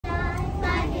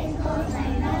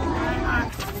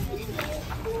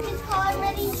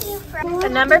A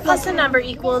number plus a number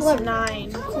equals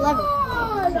 9.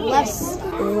 11. Yes.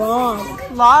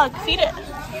 Log. Log. Feed it.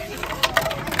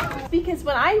 Because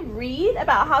when I read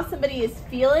about how somebody is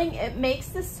feeling, it makes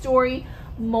the story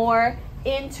more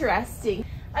interesting.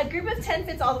 A group of 10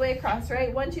 fits all the way across,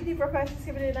 right? 1, 2, 3, 4, 5, 6,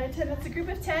 7, 8, 9, 10. That's a group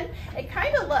of 10. It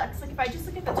kind of looks like, if I just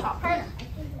look at the top part,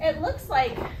 it looks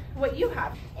like what you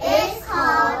have. It's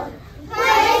called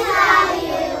Praise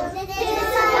Value. Did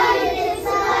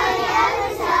somebody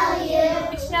ever tell you?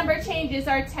 Which number changes,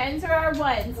 our 10s or our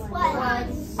 1s?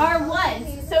 Ones. Our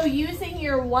 1s. So using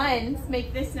your 1s,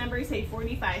 make this number say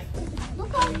 45.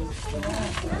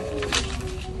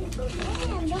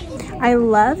 I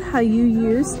love how you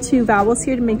use 2 vowels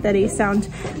here to make that A sound.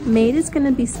 Made is going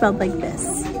to be spelled like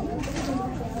this,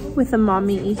 with a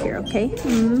mommy E here, okay?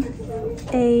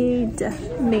 Aid.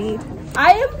 Made.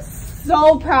 I am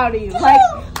so proud of you. Like,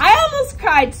 I almost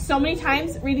cried so many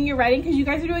times reading your writing because you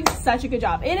guys are doing such a good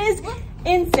job. It is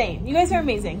insane. You guys are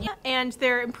amazing. And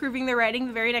they're improving their writing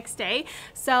the very next day.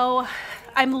 So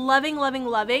I'm loving, loving,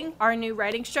 loving our new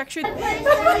writing structure.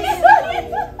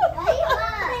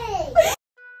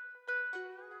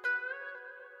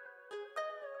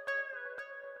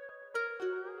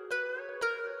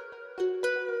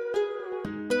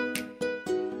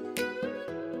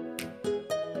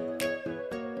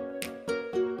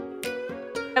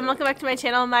 Welcome back to my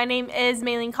channel. My name is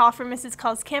Maylene Call from Mrs.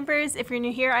 Call's Campers. If you're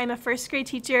new here, I'm a first grade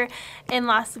teacher in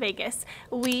Las Vegas.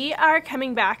 We are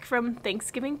coming back from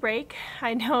Thanksgiving break.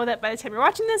 I know that by the time you're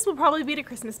watching this, we'll probably be to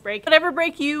Christmas break. Whatever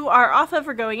break you are off of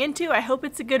or going into, I hope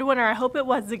it's a good one, or I hope it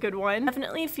was a good one.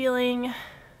 Definitely feeling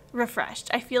refreshed.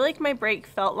 I feel like my break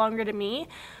felt longer to me.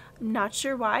 I'm not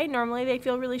sure why. Normally they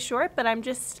feel really short, but I'm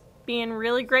just being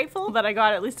really grateful that I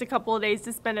got at least a couple of days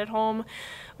to spend at home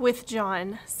with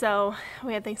John. So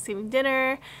we had Thanksgiving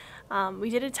dinner.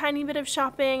 We did a tiny bit of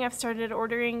shopping. I've started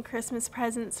ordering Christmas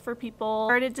presents for people.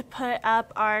 Started to put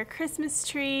up our Christmas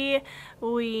tree.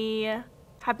 We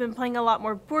have been playing a lot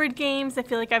more board games. I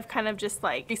feel like I've kind of just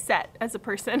like reset as a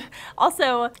person.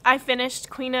 Also, I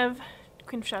finished Queen of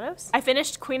Shadows? I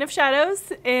finished Queen of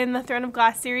Shadows in the Throne of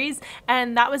Glass series,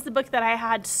 and that was the book that I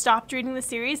had stopped reading the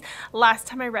series last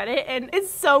time I read it, and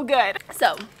it's so good.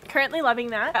 So, currently loving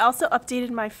that. I also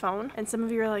updated my phone, and some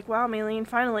of you are like, wow, Maylene,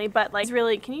 finally, but like, it's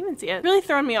really, can you even see it? It's really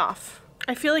throwing me off.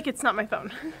 I feel like it's not my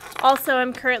phone. Also,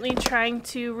 I'm currently trying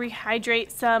to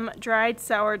rehydrate some dried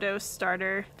sourdough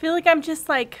starter. I feel like I'm just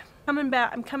like coming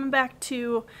back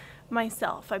to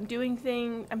myself.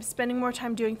 I'm spending more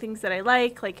time doing things that I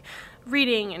like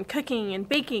reading and cooking and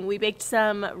baking. We baked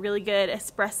some really good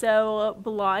espresso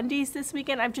blondies this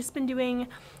weekend. I've just been doing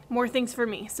more things for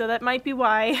me, so that might be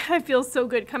why I feel so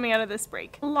good coming out of this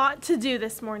break. A lot to do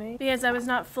this morning because I was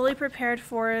not fully prepared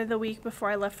for the week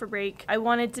before I left for break. I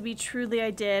wanted to be truly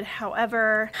I did.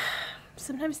 However,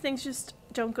 sometimes things just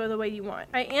don't go the way you want.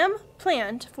 I am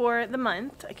planned for the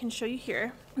month. I can show you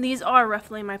here. These are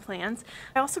roughly my plans.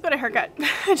 I also got a haircut.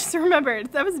 I just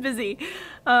remembered. That was busy.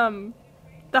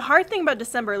 The hard thing about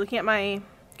December, looking at my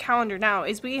calendar now,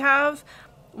 is we have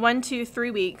 1, 2,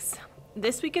 3 weeks.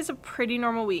 This week is a pretty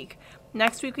normal week.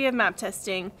 Next week we have map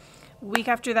testing. Week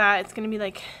after that it's going to be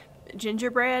like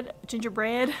gingerbread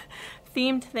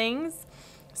themed things.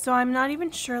 So I'm not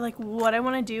even sure like what I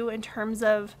want to do in terms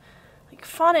of like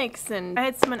phonics. And I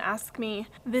had someone ask me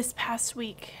this past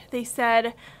week. They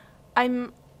said,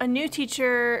 I'm a new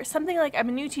teacher, something like, I'm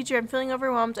a new teacher, I'm feeling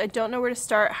overwhelmed, I don't know where to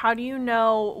start. How do you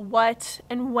know what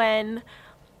and when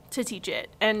to teach it?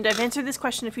 And I've answered this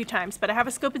question a few times, but I have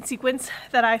a scope and sequence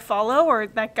that I follow or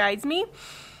that guides me.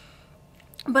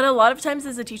 But a lot of times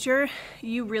as a teacher,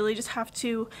 you really just have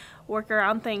to work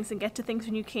around things and get to things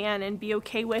when you can, and be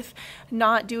okay with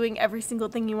not doing every single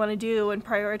thing you want to do, and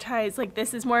prioritize like,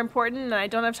 this is more important and I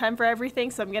don't have time for everything,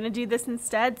 so I'm gonna do this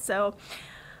instead. So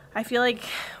I feel like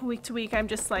week to week I'm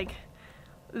just like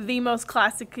the most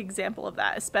classic example of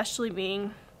that, especially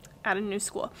being at a new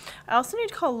school. I also need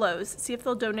to call Lowe's, see if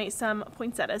they'll donate some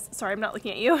poinsettias. Sorry, I'm not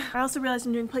looking at you. I also realized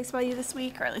I'm doing place value this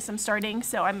week, or at least I'm starting,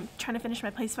 so I'm trying to finish my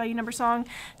place value number song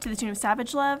to the tune of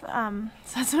Savage Love. So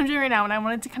that's what I'm doing right now, and I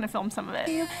wanted to kind of film some of it.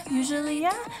 Usually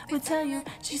I would tell you,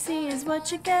 what you see is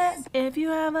what you get. If you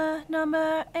have a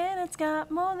number and it's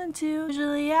got more than 2,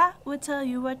 usually I would tell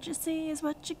you what you see is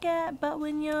what you get. But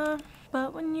when you're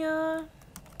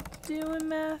doing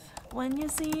math, when you're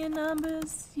seeing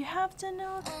numbers, you have to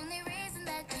know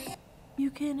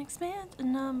you can expand a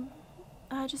number.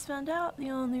 I just found out the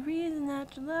only reason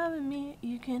that you're loving me,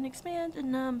 you can expand a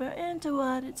number into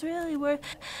what it's really worth.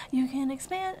 You can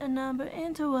expand a number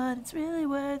into what it's really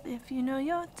worth if you know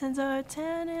your 10s are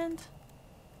 10 and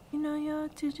You know your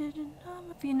two-digit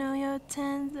number. If you know your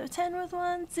tens are 10 with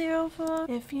 1, 0, 4.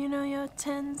 If you know your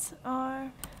tens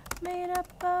are made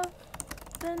up of,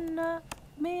 then not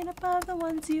made up of the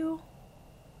ones you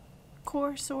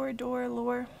course or door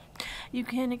lore. You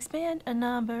can expand a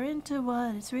number into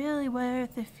what it's really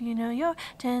worth. If you know your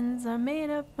tens are made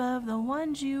up of the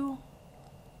ones you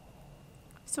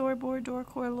soar, board, door,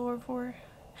 core, lore for.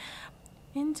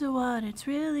 Into what it's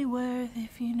really worth.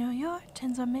 If you know your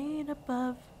tens are made up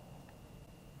of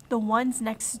the ones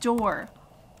next door.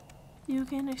 You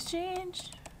can exchange,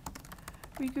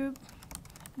 regroup,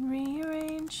 and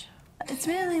rearrange. It's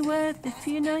really worth if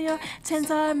you know your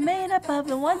tens are made up of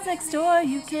the ones next door.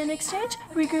 You can exchange,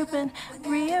 regroup, and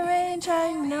rearrange.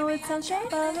 I know it sounds strange,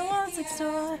 but the ones next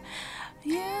door.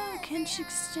 You can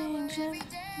exchange it.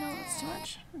 No, that's too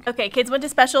much. Okay, kids went to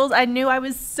specials. I knew I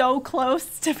was so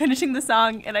close to finishing the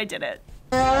song, and I did it.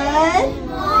 Good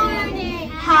morning.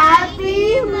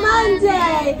 Happy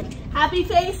Monday. Happy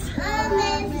face.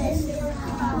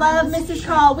 Love Mrs.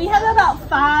 Call. We have about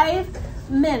 5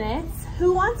 minutes.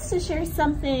 Who wants to share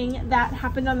something that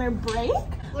happened on their break?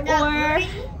 We're not learning.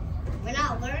 We're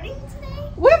not learning today.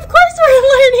 Of course we're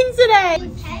learning today.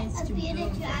 Pet a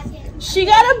bearded dragon. She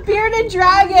got a bearded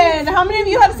dragon. How many of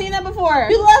you have seen that before?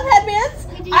 You love headbands?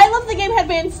 I love the game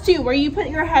headbands too, where you put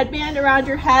your headband around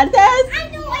your head. I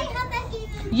know I have that game.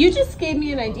 You just gave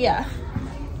me an idea.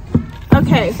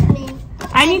 Okay,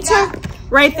 I need to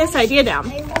write this idea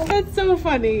down. That's so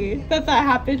funny that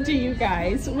happened to you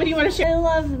guys. What do you want to share? I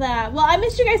love that. Well, I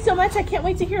missed you guys so much. I can't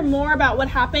wait to hear more about what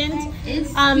happened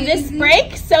this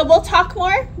break. So we'll talk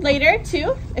more later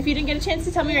too. If you didn't get a chance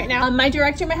to tell me right now, my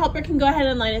director, my helper can go ahead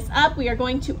and line us up. We are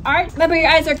going to art. Remember, your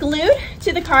eyes are glued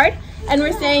to the card and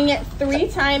we're saying it 3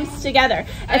 times together.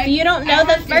 If you don't know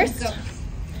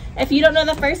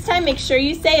the first time, make sure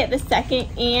you say it the second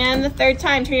and the third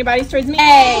time. Turn your bodies towards me.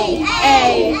 A,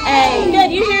 A, A. Good.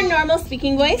 Use your normal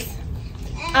speaking voice.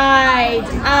 I'd.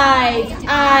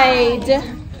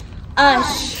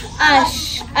 Ush,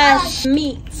 ush, ush.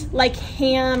 Meat. Like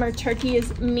ham or turkey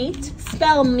is meat.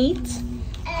 Spell meat.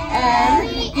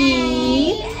 M-E-A-T.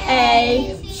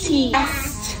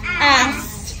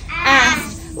 Ast.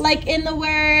 Like in the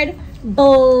word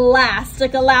blast.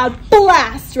 Like a loud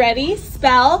blast. Ready?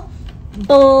 Spell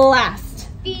blast.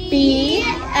 B-L-A-S-T.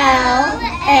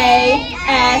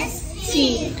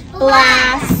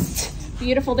 Blast.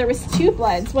 Beautiful. There was 2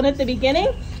 blends. One at the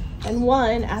beginning and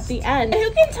one at the end.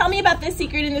 Who can tell me about this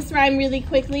secret in this rhyme really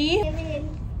quickly?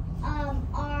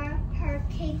 Her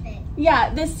cape. Yeah,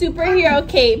 the superhero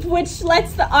cape, which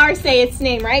lets the R say its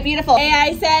name, right? Beautiful.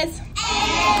 AI says? A.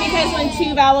 Because when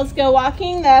 2 vowels go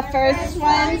walking, the first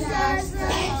one.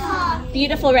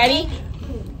 Beautiful. Ready?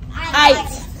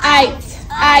 Ite.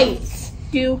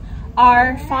 To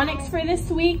our phonics for this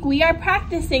week, we are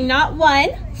practicing not 1,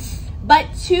 but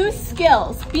 2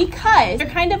 skills because they're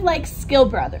kind of like skill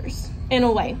brothers in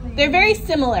a way. They're very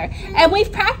similar. And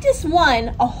we've practiced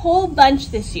 1 a whole bunch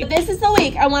this year. This is the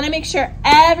week I want to make sure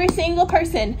every single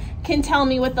person can tell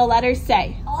me what the letters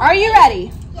say. Are you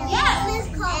ready? Yes. There's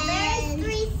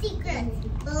 3 secrets.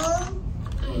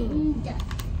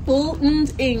 Bull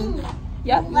and ing.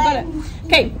 Yep, you got it.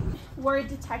 Okay. Word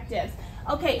detectives.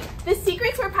 Okay, the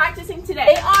secrets we're practicing today,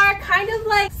 they are kind of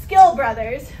like skill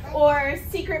brothers or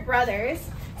secret brothers.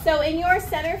 So in your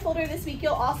center folder this week,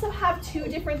 you'll also have 2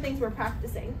 different things we're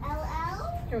practicing. LL.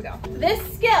 Here we go. This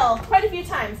skill quite a few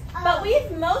times, but we've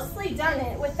mostly done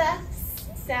it with the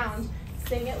sound.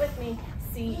 Sing it with me.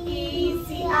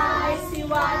 C-E-C-I-C-Y.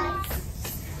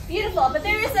 Beautiful, but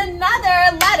there is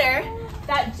another letter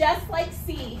that just like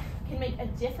C can make a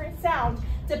different sound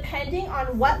depending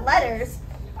on what letters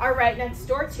are right next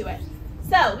door to it.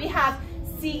 So we have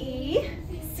C-E-C-I-C-Y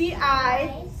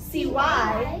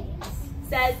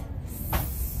says.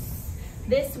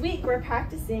 This week we're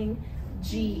practicing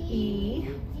G-E-G-I-G-Y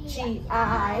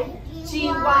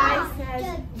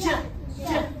says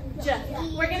J.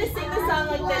 We're gonna sing the song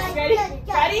like this. Ready?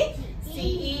 Ready?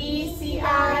 C-E-C-I-C-Y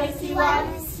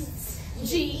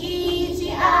G-E-G-I-G-Y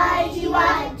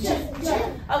J.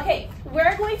 Okay,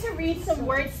 we're going to read some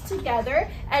words together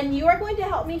and you are going to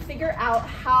help me figure out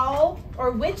how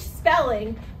or which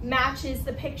spelling matches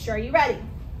the picture. Are you ready?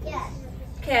 Yes.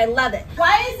 Okay, I love it.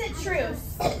 Why is it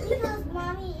truce? Because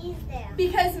Mommy is there.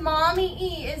 Because Mommy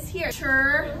E is here.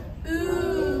 Truce.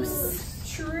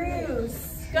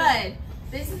 Good.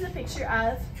 This is a picture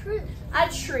of a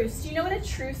truce. Do you know what a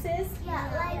truce is? Yeah,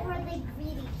 like where they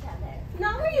greet each other.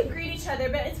 Not where you greet each other,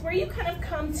 but it's where you kind of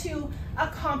come to a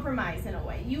compromise in a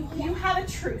way. You have a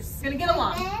truce. You're gonna get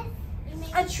along.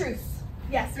 A truce.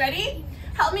 Yes, ready?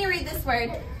 Help me read this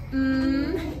word.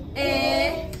 M-I-K.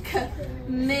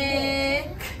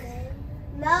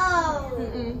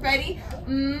 Ready?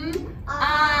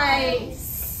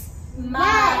 Ice.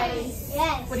 Mice.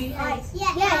 Yes. What do you think?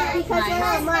 Yes, because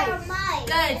they're mice.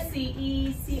 Good.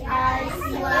 C-E-C-I-C-Y.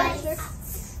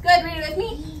 Good. Read it with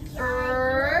me.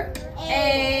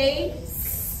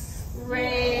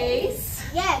 Race.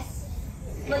 Yes.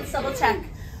 Let's double check.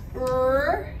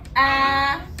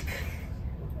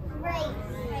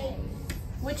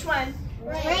 Which one?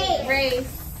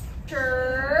 Race.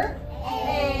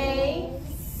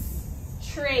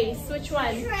 Trace. Which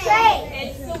one? Trace.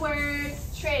 It's the word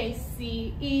trace.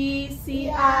 C-E-C-I-C-Y.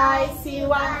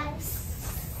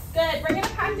 Good. We're going to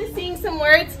practice seeing some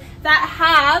words that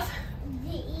have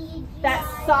that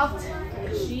soft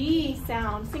G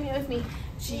sound. Sing it with me.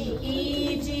 G-E-G-I-G-Y.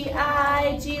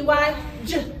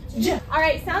 J. All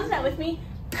right, sound that with me.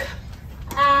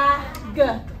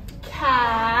 K-A-G.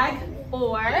 Cag.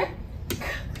 Or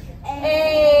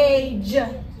age.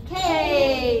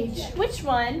 Cage. Which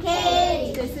one?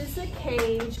 Cage. This is the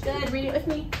cage. Good. Read it with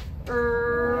me.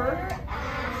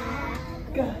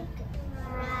 G.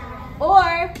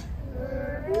 Or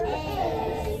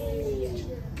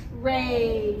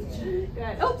rage.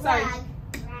 Good. Oh, sorry.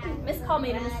 Miss Call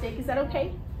made a mistake. Is that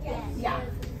okay? Yes. Yeah.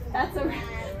 That's a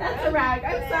rag.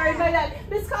 I'm sorry about that.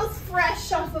 Miss Call's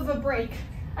fresh off of a break.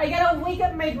 I gotta wake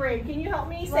up my brain. Can you help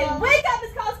me? Say, wake up,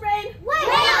 Miss Call's brain. Wake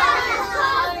up, Miss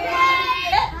Call's brain.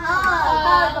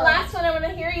 The last one, I want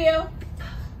to hear you.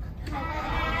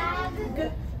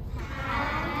 Good.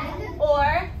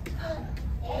 Or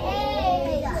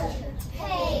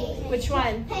which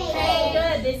one? Page.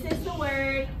 Good. This is the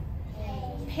word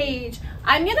page.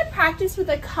 I'm gonna practice with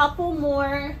a couple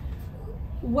more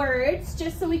words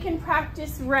just so we can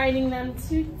practice writing them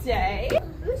today.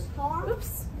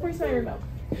 Oops. Where's my remote?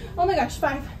 Oh my gosh.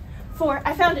 5, 4.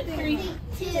 I found it. 3,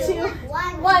 2,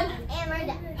 1. And we're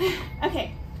done.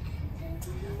 Okay.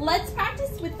 Let's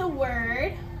practice with the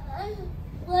word.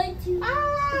 If you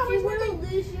were to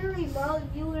lose your remote,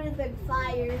 you would have been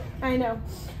fired. I know.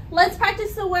 Let's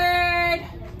practice the word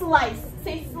slice.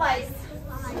 Say slice.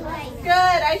 Good.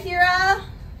 I hear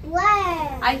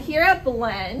a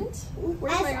blend. Ooh,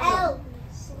 where's my remote?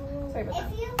 Sorry about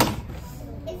that.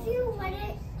 If you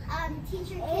wouldn't teach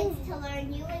your kids to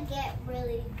learn, you would get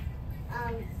really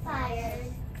fired.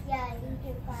 Yeah, you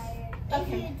get fired.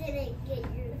 Okay. If you didn't get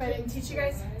your If I didn't teach you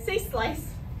guys, say slice.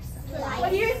 slice. What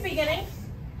do you hear at the beginning?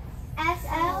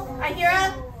 S-L. I hear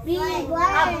a Blend.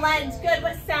 blend. Good.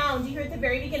 What sound do you hear at the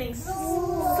very beginning?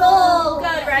 Soul.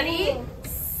 Good. Ready?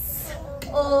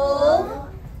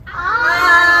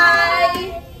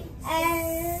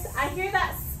 I hear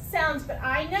that sound, but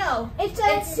I know It's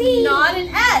a it's C. not an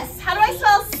S. How do I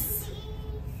spell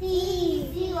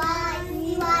C-Y.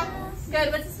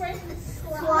 Good. What's this word?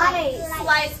 Slice.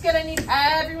 Slice. Good. I need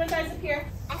everyone's eyes up here.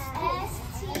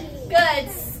 S-T. Good.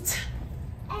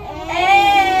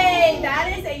 A.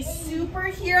 That is a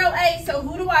superhero A. So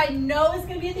who do I know is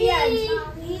going to be at the end?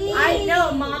 I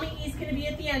know Mommy E is going to be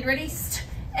at the end. Ready?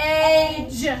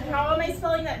 Age. How am I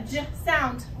spelling that J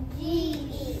sound?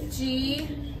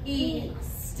 G-E.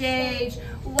 Stage.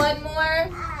 One more.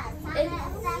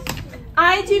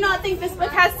 I do not think this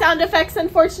book has sound effects,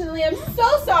 unfortunately. I'm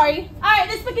so sorry. All right,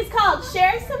 this book is called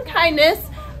Share Some Kindness,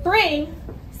 Bring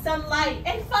Some Light.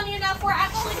 And funny enough, we're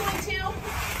actually going to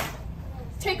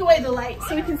take away the light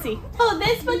so we can see. Oh,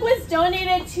 this book was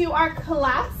donated to our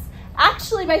class,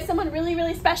 actually by someone really,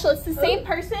 really special. It's the same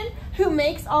person who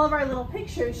makes all of our little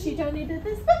pictures. She donated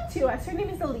this book to us. Her name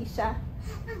is Alicia.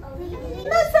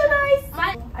 That's so nice.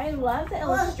 I love the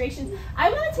illustrations.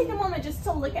 I want to take a moment just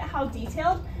to look at how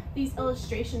detailed these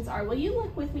illustrations are. Will you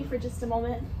look with me for just a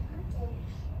moment?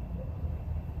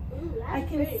 I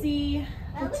can see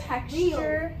the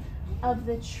texture of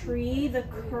the tree, the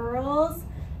curls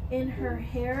in her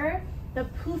hair, the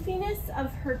poofiness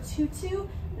of her tutu,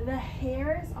 the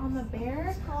hairs on the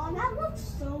bear. Oh, that looks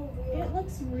so real. It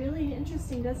looks really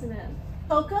interesting, doesn't it?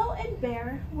 Coco and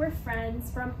Bear were friends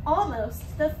from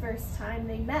almost the first time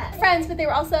they met. Friends, but they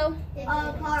were also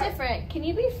different. Can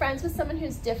you be friends with someone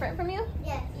who's different from you?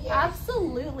 Yes.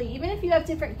 Absolutely. Even if you have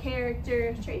different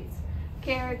character traits.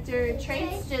 Character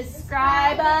traits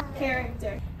describe a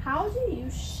character. How do you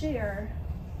share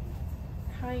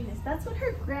kindness? That's what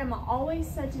her grandma always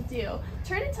said to do.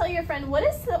 Turn and tell your friend, what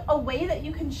is a way that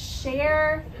you can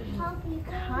share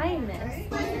kindness?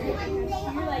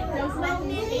 You're like, those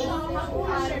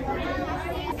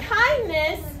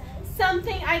kindness,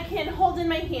 something I can hold in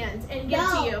my hand and give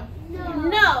to you.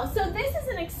 No. So this is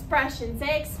an expression.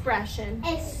 Say expression.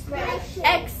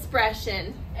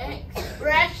 Expression.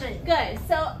 Good.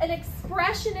 So an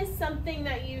expression is something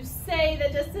that you say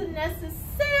that doesn't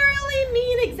necessarily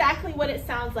mean exactly what it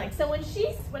sounds like. So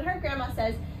when her grandma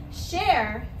says,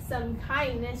 share some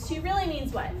kindness. She really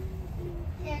means what?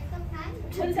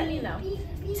 What does that mean though?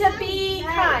 To be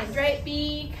kind, right?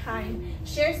 Be kind.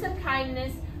 Share some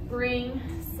kindness. Bring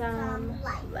some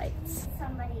light.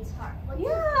 Somebody's heart. Yeah,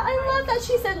 I love that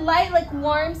she said light, like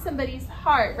warm somebody's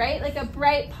heart, right? Like a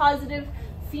bright, positive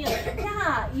feeling.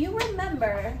 Yeah, you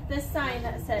remember the sign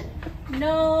that said,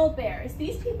 no bears.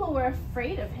 These people were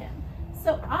afraid of him.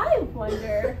 So I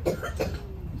wonder,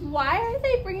 why are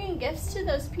they bringing gifts to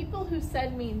those people who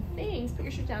said mean things? Put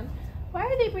your shirt down. Why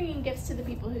are they bringing gifts to the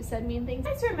people who said mean things?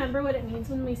 You guys remember what it means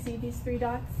when we see these 3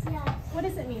 dots? Yes. What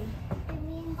does it mean? It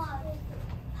means pause.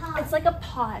 It's like a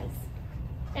pause.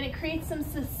 And it creates some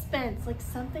suspense, like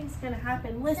something's gonna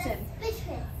happen. Listen,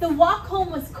 the walk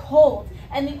home was cold,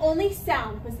 and the only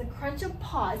sound was the crunch of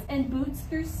paws and boots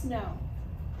through snow.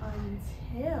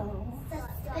 Until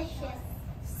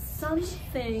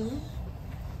something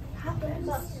happens.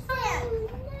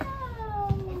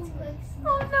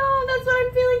 Oh no, that's what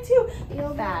I'm feeling too.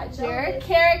 Badger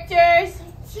characters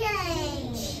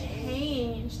change.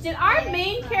 Did our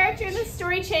main character in this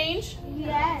story change?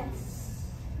 Yes.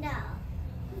 No.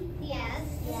 Yes.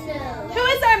 No. Who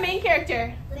is our main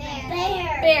character?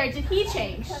 Bear. Bear. Did he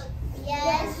change?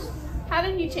 Yes. How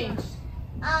did he change? He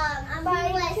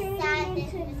was sad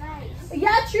and nice.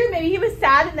 Yeah, true. Maybe he was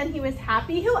sad and then he was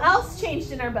happy. Who else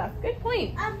changed in our book? Good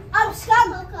point.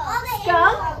 Skunk.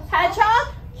 Skunk,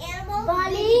 hedgehog, Animal.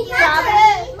 bunny,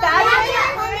 rabbit,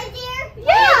 badger.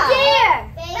 Yeah.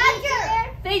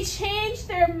 Badger. They changed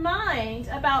their mind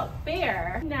about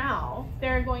Bear. Now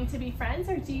they're going to be friends,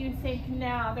 or do you think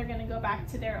now they're going to go back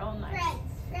to their own lives?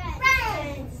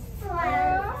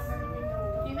 Friends.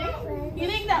 You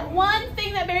think that one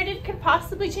thing that Bear did could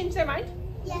possibly change their mind?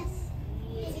 Yes.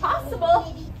 It's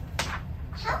possible.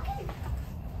 How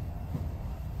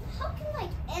can like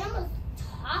animals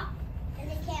talk and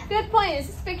they can't? Good point. Is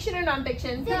this fiction or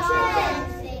nonfiction?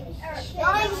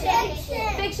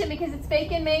 Fiction, because it's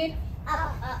bacon made.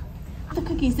 The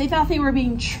cookies, they thought they were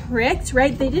being tricked,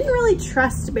 right? They didn't really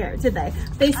trust Bear, did they?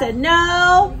 They said,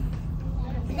 no,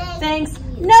 thanks,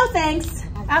 no thanks.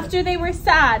 After they were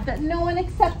sad that no one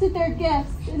accepted their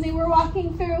gifts and they were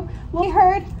walking through, we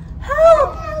heard,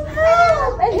 help,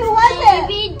 help. And who was it?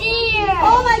 Baby deer.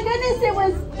 Oh my goodness, it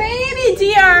was baby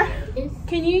deer.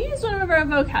 Can you use one of our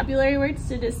vocabulary words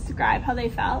to describe how they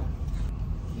felt?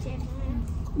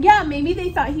 Yeah, maybe they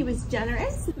thought he was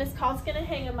generous. Miss Call's gonna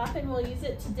hang him up and we'll use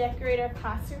it to decorate our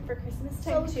classroom for Christmas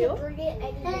time too.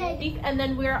 And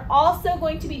then we're also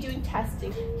going to be doing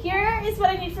testing. Here is what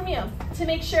I need from you to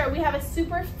make sure we have a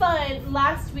super fun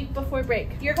last week before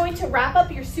break. You're going to wrap up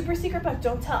your super secret book.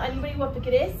 Don't tell anybody what book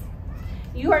it is.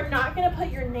 You are not gonna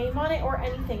put your name on it or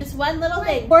anything. Just one little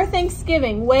thing. Before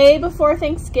Thanksgiving, way before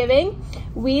Thanksgiving,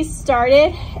 we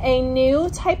started a new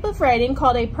type of writing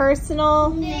called a personal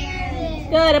narrative.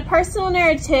 Good, a personal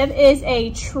narrative is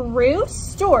a true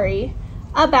story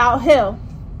about who?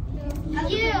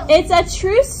 You. It's a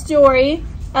true story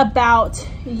about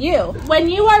you. When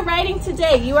you are writing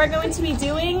today, you are going to be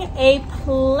doing a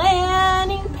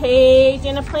planning page,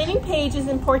 and a planning page is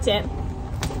important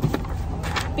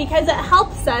because it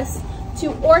helps us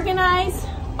to organize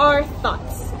our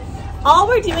thoughts. All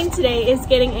we're doing today is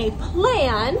getting a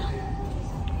plan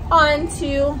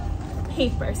onto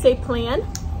paper. Say plan.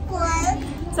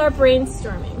 It's our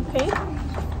brainstorming, okay?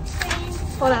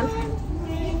 Hold on.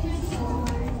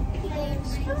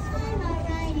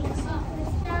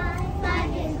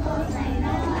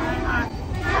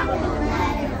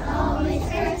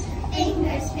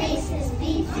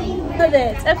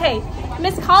 Okay,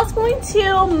 Miss Call's going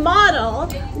to model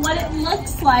what it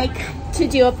looks like to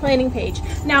do a planning page.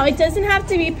 Now, it doesn't have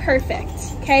to be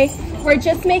perfect, okay? We're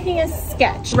just making a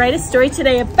sketch. Write a story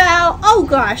today about, oh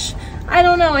gosh, I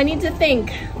don't know, I need to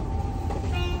think.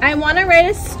 I want to write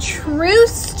a true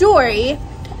story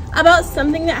about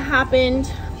something that happened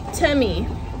to me.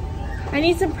 I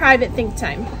need some private think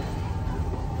time.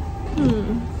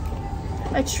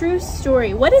 A true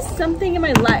story. What is something in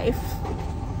my life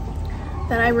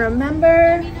that I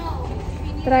remember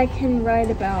that I can write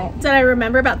about? Did I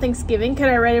remember about Thanksgiving? Can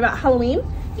I write about Halloween?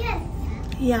 Yes.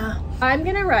 Yeah. I'm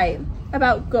gonna write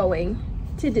about going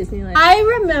to Disneyland. I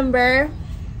remember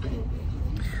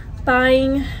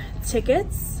buying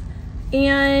tickets,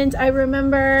 and I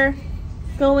remember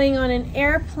going on an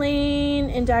airplane,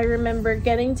 and I remember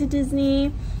getting to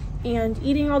Disney and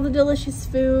eating all the delicious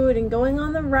food and going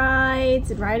on the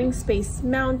rides and riding Space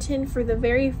Mountain for the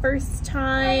very first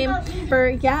time.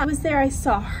 I was there. I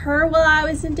saw her while I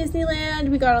was in Disneyland.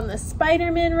 We got on the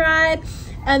Spider-Man ride,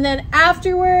 and then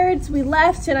afterwards we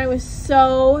left, and I was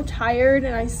so tired,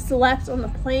 and I slept on the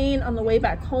plane on the way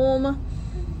back home.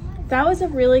 That was a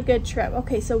really good trip.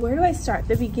 Okay, so where do I start?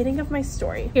 The beginning of my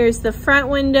story. Here's the front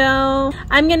window.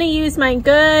 I'm gonna use my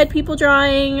good people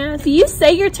drawing. If you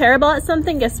say you're terrible at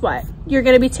something, guess what? You're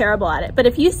gonna be terrible at it. But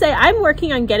if you say, I'm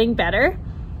working on getting better,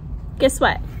 guess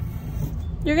what?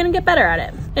 You're gonna get better at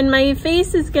it. And my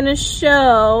face is gonna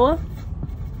show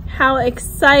how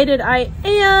excited I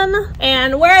am.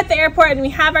 And we're at the airport and we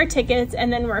have our tickets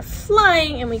and then we're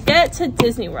flying and we get to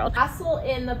Disney World. Castle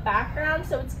in the background,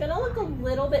 so it's gonna look a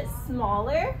little bit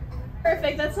smaller.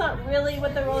 Perfect, that's not really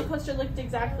what the roller coaster looked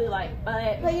exactly like,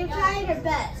 but you're trying your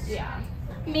best. yeah.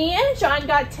 Me and John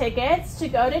got tickets to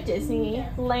go to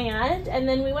Disneyland, and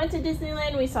then we went to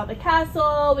Disneyland, we saw the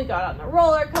castle, we got on the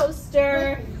roller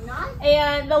coaster,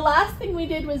 and the last thing we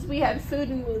did was we had food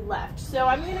and we left. So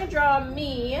I'm gonna draw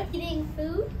me Eating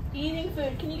food? eating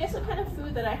food. Can you guess what kind of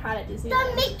food that I had at Disneyland?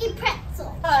 The Mickey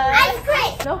pretzel. Ice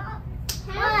cream. Nope.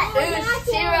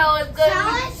 Zero is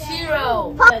good.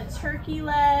 Zero. The turkey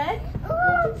leg.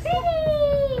 Ooh,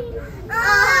 pretty.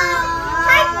 Oh,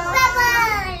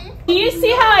 Do you see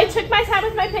how I took my time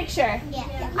with my picture?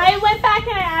 yeah. I went back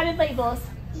and I added labels.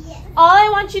 Yeah. All I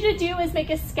want you to do is make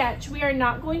a sketch. We are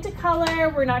not going to color.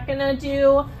 We're not going to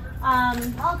do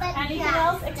anything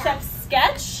else except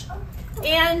sketch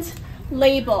and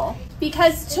label.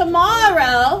 Because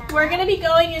tomorrow we're going to be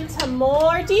going into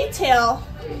more detail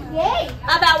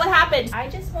about what happened. I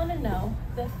just want to know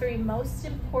the 3 most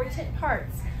important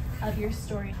parts of your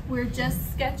story. We're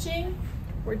just sketching.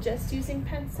 We're just using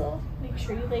pencil. Make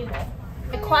sure you label.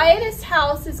 The quietest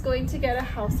house is going to get a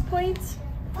house point.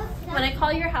 When I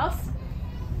call your house,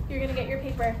 you're gonna get your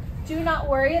paper. Do not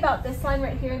worry about this line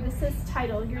right here. This is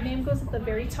title. Your name goes at the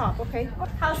very top, okay?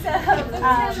 House of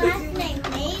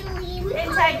integrity.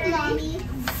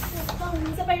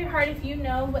 Hands up by your heart if you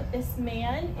know what this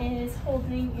man is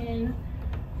holding in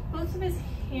both of his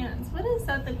hands. What is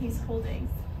that he's holding?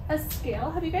 A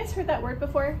scale. Have you guys heard that word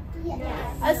before?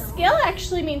 Yes. A scale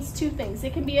actually means 2 things.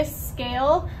 It can be a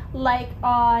scale like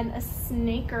on a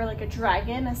snake or like a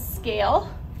dragon, a scale,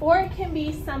 or it can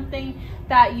be something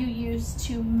that you use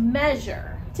to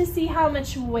measure, to see how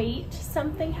much weight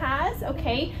something has,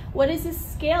 okay? What is a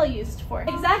scale used for?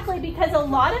 Exactly, because a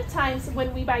lot of times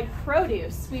when we buy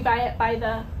produce, we buy it by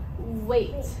the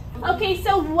weight. Okay,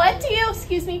 so what do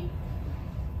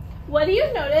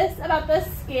you notice about the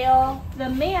scale the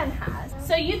man has?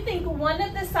 So you think one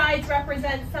of the sides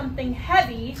represents something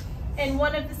heavy and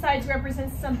one of the sides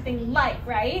represents something light,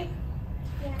 right?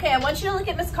 Yeah. Okay, I want you to look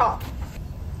at this cup.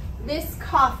 This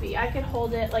coffee, I could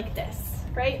hold it like this,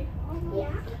 right?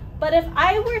 Yeah. But if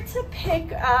I were to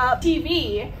pick up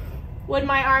TV, would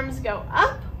my arms go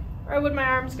up or would my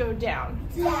arms go down?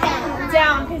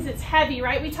 Down, because it's heavy,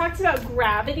 right? We talked about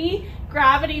gravity.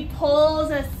 Gravity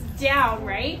pulls us down,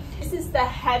 right? This is the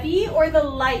heavy or the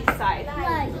light side?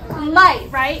 Light,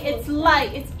 right? It's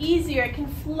light. It's easier. It can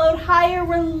float higher.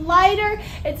 We're lighter.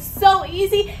 It's so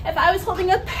easy. If I was holding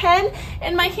a pen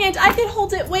in my hand, I could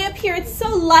hold it way up here. It's so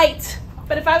light.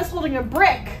 But if I was holding a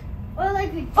brick, Or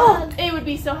like a dog. it would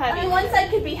be so heavy. One side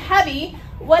could be heavy.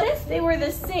 What if they were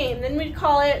the same? Then we'd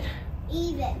call it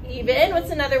Even. even.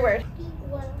 What's another word?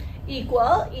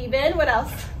 Equal, even. What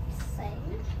else?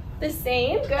 Same. The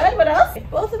same. Good. What else? If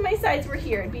both of my sides were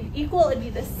here, it'd be equal, it'd be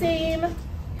the same.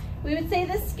 We would say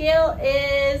the scale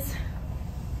is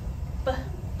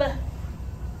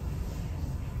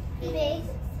Big.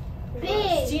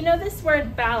 Do you know this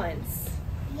word balance?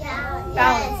 Yeah.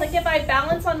 Balance. Like if I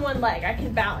balance on one leg, I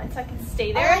can balance. I can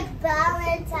stay there. I like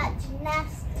balance at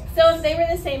gymnastics. So if they were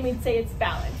the same, we'd say it's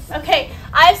balance. Okay,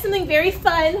 I have something very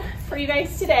fun for you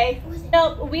guys today.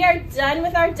 So we are done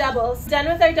with our doubles. Done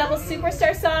with our double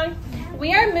superstar song.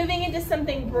 We are moving into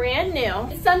something brand new.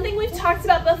 It's something we've talked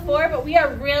about before, but we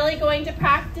are really going to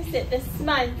practice it this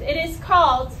month. It is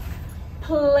called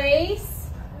place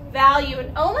value.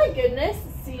 And oh my goodness,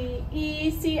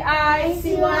 C-E-C-I-C-Y.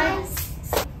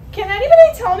 Can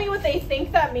anybody tell me what they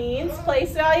think that means,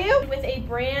 place value? With a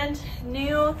brand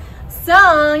new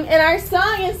song, and our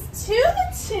song is to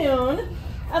the tune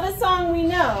of a song we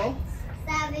know.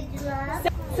 Savage Love.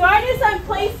 So our new song,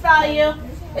 Place Value,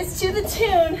 is to the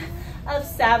tune of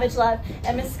Savage Love.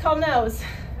 And Mrs. Call knows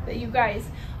that you guys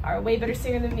are a way better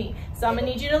singer than me. So I'm gonna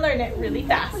need you to learn it really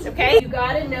fast, okay? You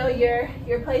gotta know your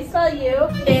place value.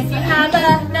 If you have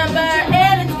a number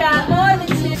and it's got more than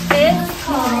 2, it's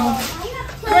called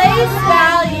place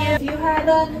value. If you have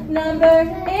a number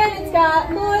and it's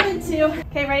got more than 2.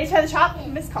 Okay, ready to try the chop?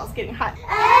 Miss Call's getting hot.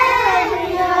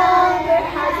 Every number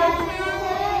has a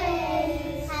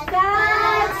place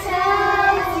that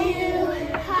tells you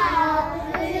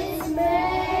how it's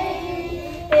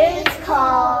made. It's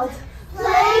called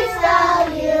place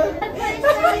value.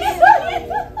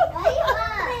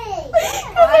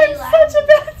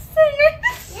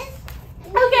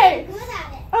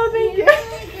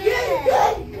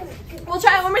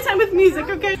 with music,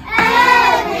 okay? Everyone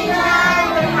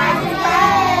has a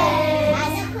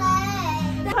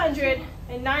play.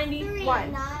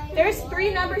 291. There's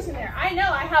 3 numbers in there. I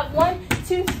know I have 1,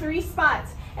 2, 3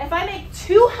 spots. If I make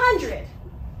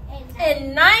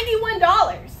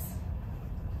 $291,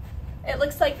 it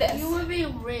looks like this. You would be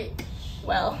rich.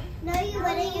 Well, No, you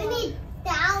wouldn't. You need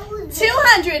thousands.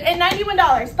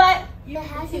 $291, but It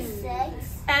has a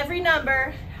 6. every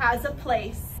number has a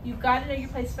place. You've got to know your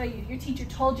place value. Your teacher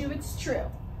told you it's true.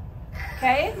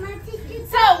 Okay?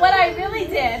 So what I really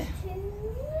did,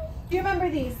 do you remember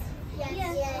these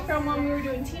Yes. from when we were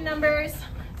doing team numbers?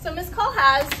 So Miss Cole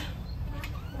has,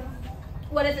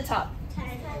 what at the top?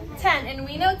 10. And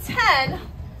we know 10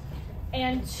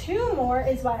 and 2 more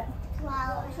is what?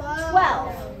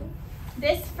 12.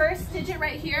 This first digit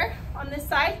right here on this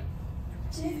side,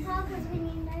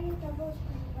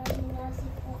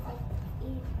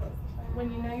 when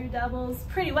you know your doubles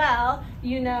pretty well,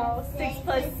 you know 6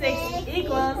 plus 6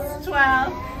 equals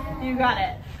 12. You got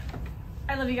it.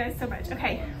 I love you guys so much.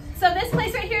 Okay, so this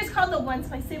place right here is called the ones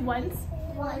place. Say ones.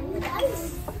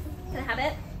 Can I have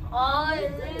it?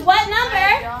 What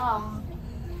number?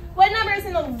 What number is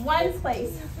in the ones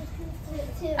place?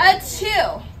 A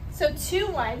 2. So 2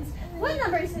 ones. What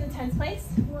number is in the tens place?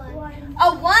 1.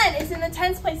 A 1 is in the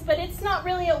tens place, but it's not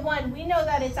really a 1. We know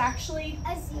that it's actually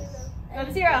A 0. not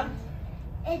a 0.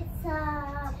 It's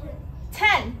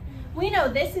 10. We know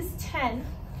this is 10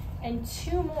 and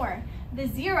 2 more. The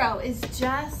 0 is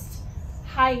just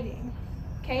hiding.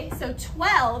 Okay, so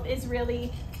 12 is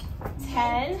really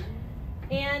 10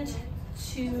 and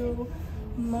 2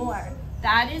 more.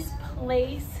 That is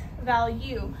place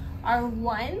value. Our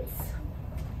ones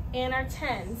and our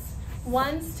tens.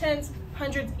 Ones, tens,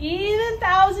 hundreds, even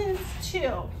thousands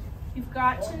too. You've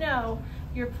got to know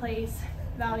your place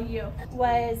value.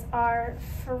 Was our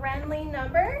friendly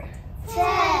number? 10.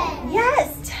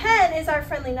 Yes, 10 is our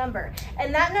friendly number.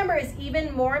 And that number is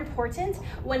even more important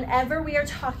whenever we are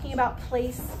talking about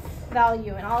place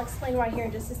value. And I'll explain why here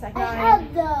in just a second. I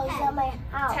have those at my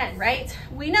house. 10, right?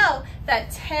 We know that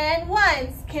 10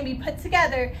 ones can be put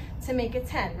together to make a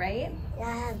 10, right? Yeah,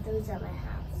 I have those at my house.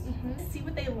 See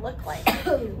what they look like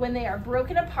when they are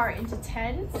broken apart into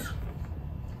tens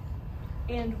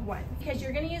and ones. Because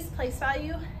you're going to use place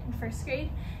value in 1st grade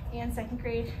and 2nd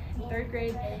grade and 3rd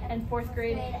grade and 4th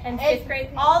grade and 5th grade,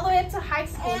 all the way up to high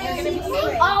school. You're going to be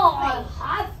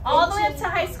all the way up to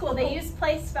high school. They use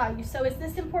place value. So is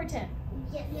this important?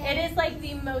 It is like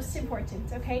the most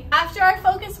important, okay? After our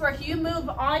focus work, you move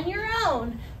on your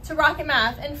own to Rocket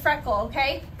Math and Freckle,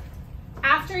 okay?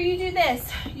 After you do this,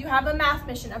 you have a math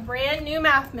mission, a brand new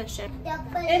math mission.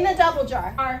 In the double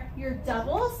jar are your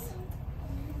doubles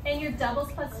and your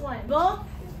doubles plus 1. Well,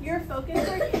 your focus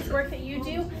work is work that you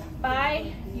do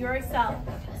by yourself.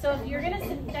 So if you're gonna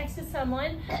sit next to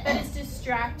someone that is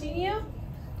distracting you,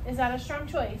 is that a strong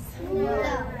choice?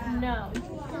 No.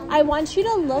 I want you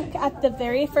to look at the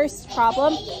very first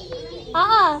problem.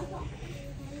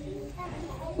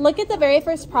 Look at the very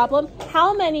first problem.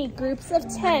 How many groups of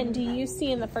 10 do you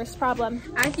see in the first problem?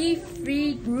 I see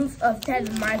 3 groups of 10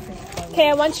 in my face. Okay,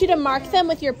 I want you to mark them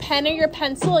with your pen or your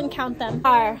pencil and count them.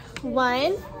 Are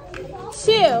 1,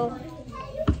 2,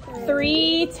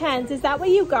 3 10s. Is that what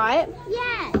you got?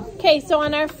 Yes. Okay, so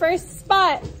on our first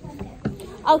spot,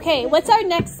 okay, what's our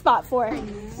next spot for?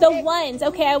 The ones.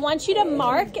 Okay, I want you to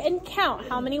mark and count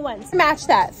how many ones. Match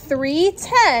that. 3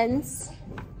 10s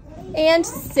and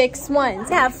 6 ones.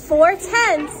 We have 4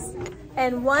 10s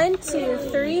and 1, 2,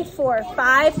 3, 4,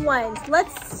 5 ones.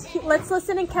 Let's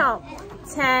listen and count.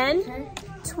 10,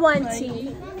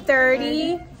 20,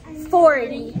 30,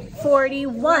 40,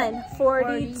 41,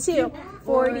 42,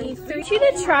 43. I want you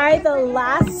to try the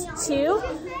last 2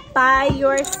 by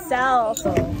yourself.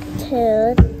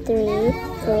 2, 3,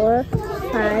 4,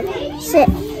 5,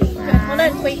 6. Hold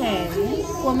on, wait.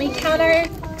 When we count our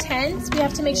 10s, we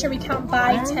have to make sure we count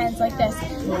by 10s like this.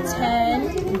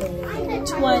 10,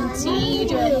 20, you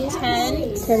do it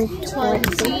 10,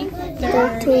 20,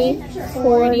 30,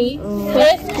 40,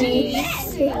 50,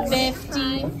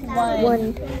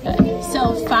 51.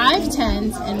 So 5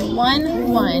 10s and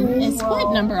 1 1 is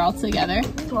what number altogether?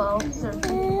 12, it's 19.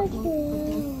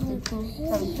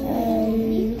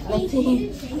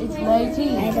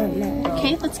 I don't know.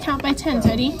 Okay, let's count by 10s.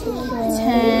 Ready?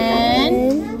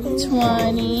 10,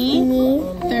 20,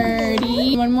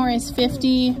 30. One more is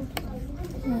 50.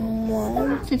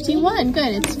 51.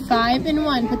 Good. It's 5 and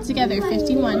 1 put together.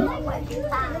 51.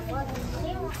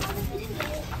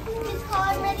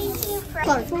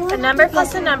 A number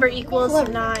plus a number equals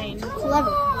 9.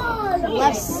 11.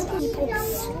 Yes.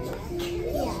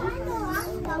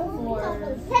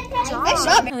 4.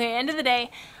 Okay, end of the day.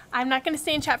 I'm not going to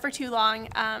stay in chat for too long.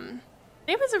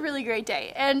 It was a really great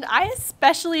day, and I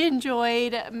especially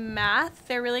enjoyed math.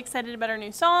 They're really excited about our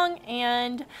new song,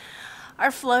 and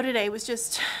our flow today was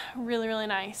just really, really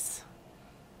nice.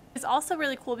 It's also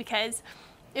really cool because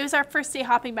it was our first day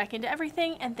hopping back into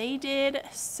everything, and they did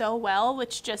so well,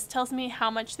 which just tells me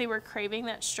how much they were craving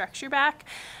that structure back.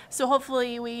 So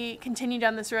hopefully we continue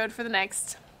down this road for the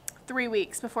next 3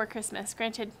 weeks before Christmas.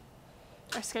 Granted,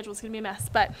 our schedule's gonna be a mess,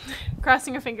 but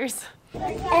crossing our fingers.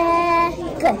 Good.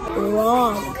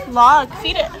 Log,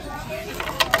 feed it.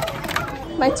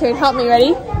 My turn, help me,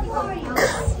 ready?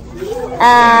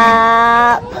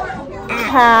 App,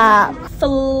 cap,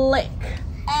 flick.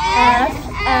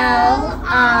 F-L-I-C-K.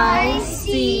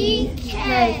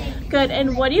 Good,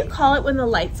 and what do you call it when the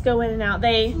lights go in and out?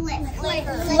 They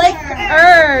flicker.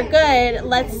 Good,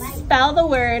 let's spell the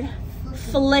word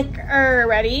flicker,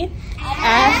 ready?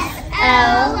 F-L-I-C-K-E-R.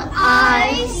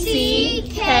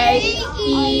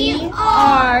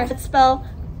 Let's spell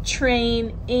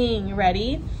training,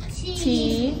 ready?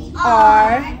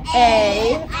 T-R-A-I-N-I-N-G.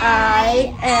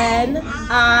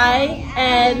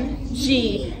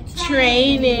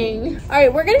 Training. All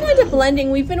right, we're gonna go into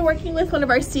blending. We've been working with one of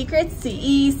our secrets,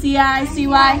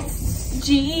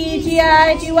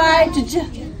 C-E-C-I-C-Y-G-E-G-I-G-Y.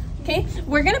 Okay,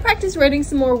 we're gonna practice writing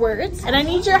some more words, and I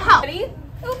need your help. Ready?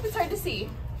 Oh, it's hard to see.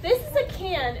 This is a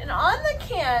can, and on the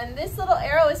can, this little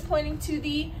arrow is pointing to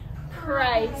the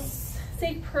price.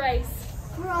 Say price.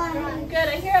 Right. Good,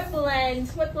 I hear a blend.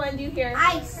 What blend do you hear?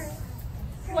 Ice.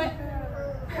 What?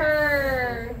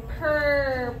 Per.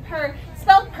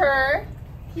 Spell per.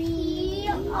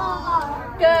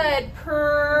 P-R. Good.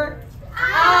 Per.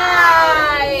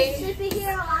 I.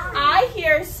 Superhero I. I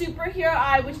hear superhero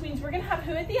I, which means we're going to have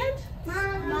who at the end?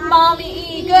 Mommy.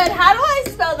 Mommy E. Good. How do I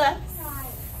spell the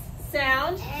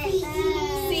sound?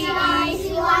 C-E-C-I-C-Y.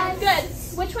 Good.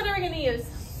 Which one are we going to use?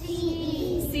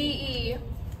 C-E. C-E.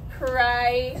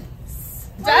 Price.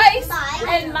 Dice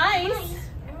and mice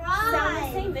sound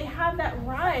the same. They have that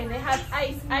rhyme. They have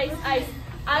ice, ice, ice.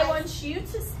 I want you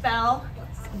to spell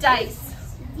dice.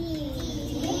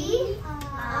 D-I-C-E.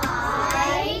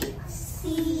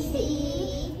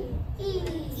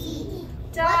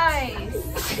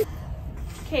 Dice.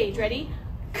 Cage, ready?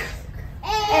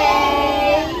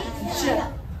 Age.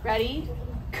 Ready?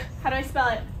 How do I spell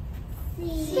it?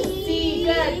 C. C.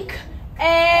 Good.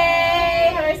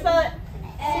 A. How do I spell it?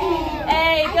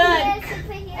 A. Good.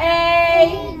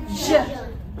 Age.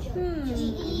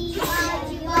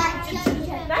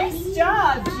 Nice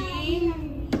job, G.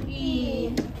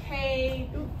 E. K.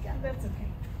 Ooh, that's okay.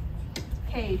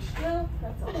 Cage. No,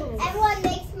 that's all. Everyone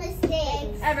makes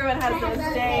mistakes. Everyone has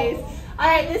those days. All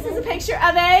right, this is a picture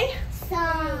of a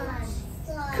Sun.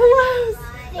 close.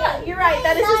 Yeah, you're right.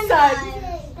 That is a sun.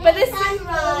 But this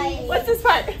Sunrise. what's this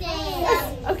part? Stage.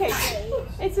 Okay,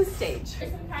 it's a stage.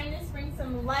 Bring some kindness, bring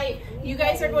some light. You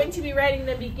guys are going to be writing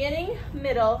the beginning,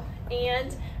 middle,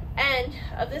 and end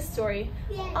of this story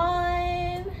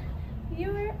on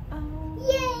your own.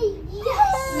 Yay!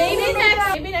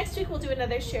 Maybe next week we'll do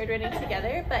another shared reading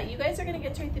together, but you guys are going to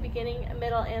get to read the beginning,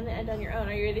 middle, and the end on your own.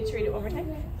 Are you ready to read it one more time?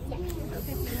 Yeah. Okay.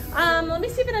 Let me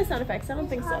see if it has sound effects. I don't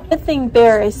think so. The thing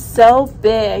bear is so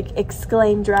big,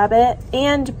 exclaimed Rabbit.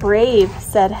 And brave,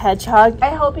 said Hedgehog.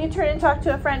 I hope you turn and talk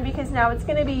to a friend because now it's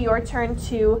going to be your turn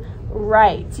to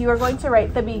write. You are going to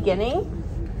write the beginning,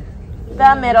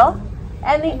 the middle,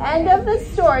 and the end of the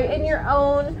story in your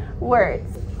own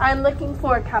words. I'm looking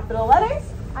for capital letters.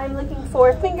 I'm looking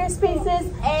for finger spaces.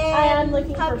 And I'm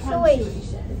looking for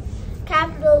punctuation.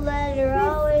 Capital letter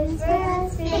always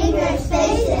first. Finger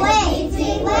space, wait,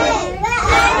 superstar,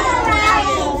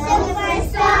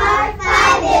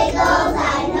 5 big goals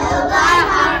I know by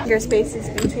heart. Finger spaces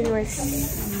between words.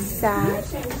 Sad.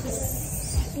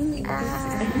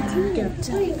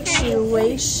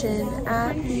 Punctuation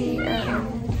at the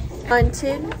end.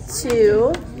 Wanted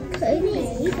to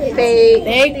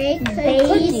bake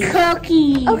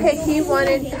cookies. Okay, he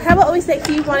wanted, how about we say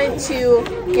he wanted to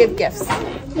give gifts?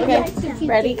 Okay,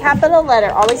 ready? Capital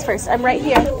letter, always first. I'm right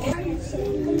here.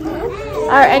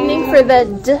 Our ending for the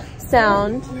D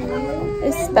sound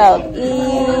is spelled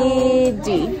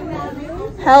E-D.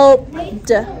 Helped.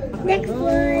 Next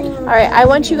one. All right, I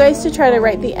want you guys to try to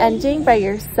write the ending by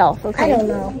yourself, okay? I don't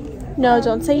know. No,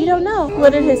 don't say you don't know.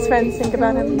 What did his friends think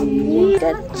about him? Good,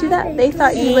 do that. They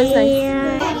thought he was nice.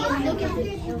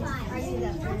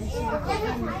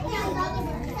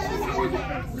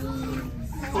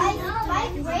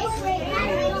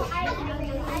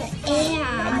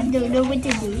 I don't know what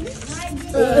to do.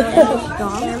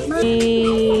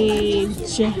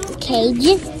 Cage. Cage.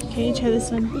 Okay, try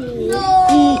this one.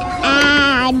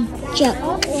 E-I.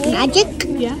 Magic?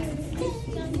 Yeah.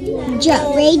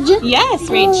 Rage? Yes,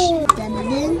 Rach.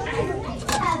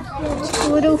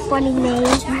 Little funny name.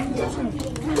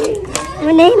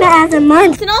 We name it as a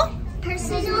month.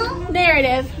 Personal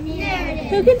Narrative.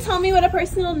 Who can tell me what a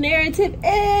personal narrative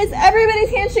is?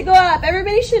 Everybody's hand should go up.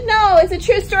 Everybody should know. It's a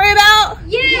true story about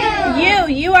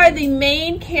you are the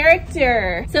main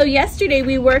character. So yesterday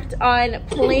we worked on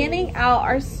planning out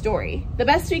our story the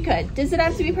best we could. Does it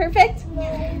have to be perfect?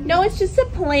 No, it's just a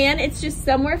plan. It's just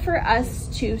somewhere for us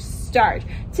to start.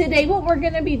 Today what we're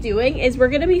going to be doing is we're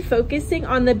going to be focusing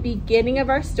on the beginning of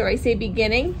our story. Say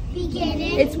beginning.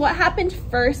 beginning. It's what happened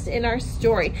first in our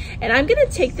story. And I'm going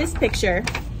to take this picture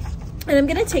and I'm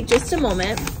going to take just a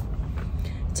moment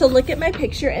to look at my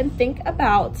picture and think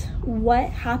about what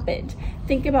happened.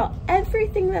 Think about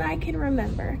everything that I can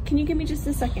remember. Can you give me just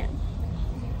a second?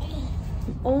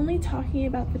 I'm only talking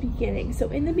about the beginning. So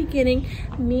in the beginning,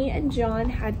 me and John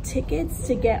had tickets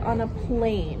to get on a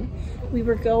plane. We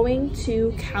were going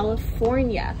to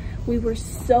California. We were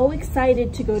so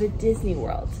excited to go to Disney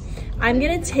World. I'm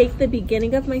going to take the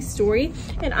beginning of my story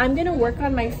and I'm going to work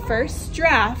on my first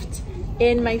draft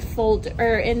in my folder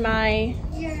or in my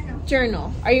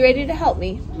journal. Are you ready to help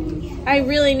me? I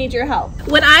really need your help.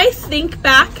 When I think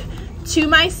back to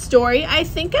my story, I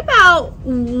think about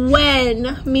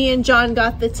when me and John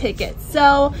got the tickets.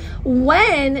 So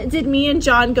when did me and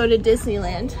John go to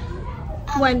Disneyland?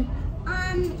 When?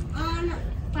 On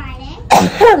Friday.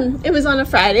 It was on a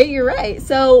Friday, you're right.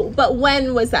 So, but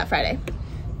when was that Friday?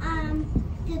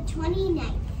 The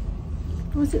 29th.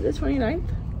 Was it the 29th?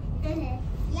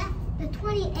 Yeah, the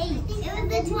 28th. It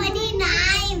was the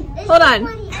 29th. Hold on.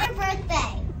 Her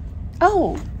birthday.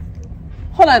 Oh,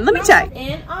 hold on, let me check.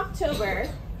 In October,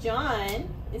 John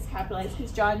is capitalized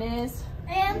because John is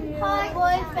And her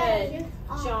boyfriend.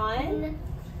 John,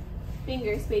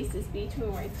 finger spaces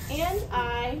between words. And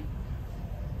I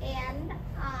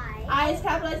is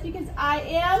capitalized because I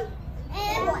am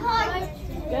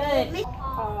good.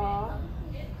 Aw.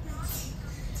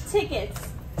 Tickets.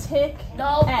 Tick.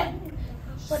 Et.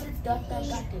 What is that?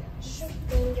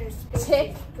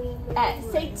 Tick. Et.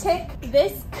 Say tick.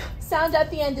 This sound at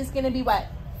the end is going to be what?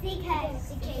 CK.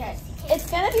 It's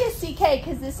going to be a CK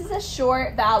because this is a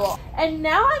short vowel. And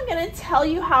now I'm going to tell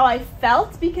you how I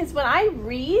felt because when I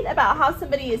read about how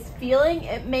somebody is feeling,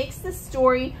 it makes the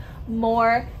story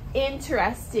more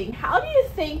interesting. How do you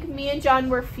think me and John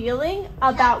were feeling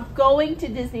about going to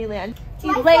Disneyland?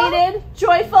 Elated?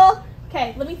 Joyful?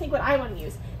 Okay, let me think what I want to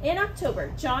use. In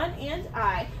October, John and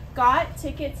I got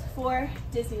tickets for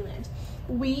Disneyland.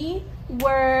 We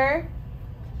were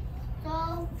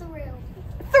So thrilled.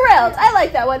 thrilled. I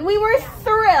like that one. We were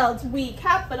thrilled. We,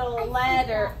 capital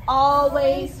letter,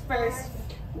 always first.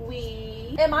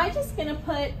 We. Am I just going to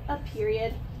put a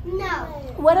period? No.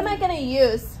 What am I going to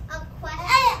use? A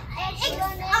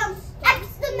question.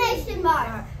 Exclamation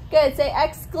mark. Good. Say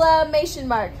exclamation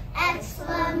mark.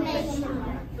 Exclamation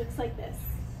mark. Looks like this.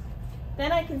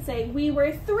 Then I can say, we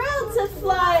were thrilled to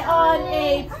fly on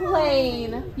a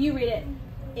plane. You read it.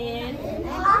 In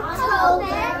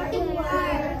October, we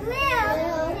were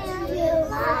thrilled to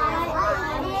fly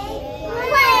on a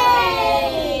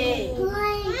plane.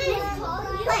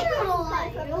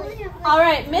 All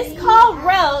right, Miss Call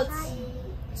wrote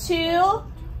 2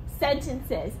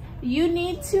 sentences. You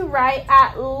need to write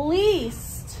at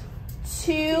least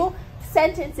 2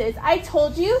 sentences. I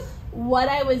told you what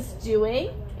I was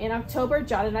doing. In October,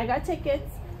 John and I got tickets,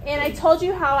 and I told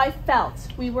you how I felt.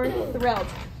 We were thrilled.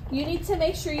 You need to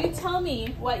make sure you tell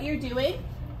me what you're doing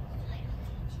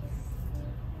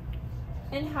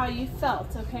and how you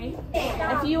felt, okay?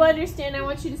 If you understand, I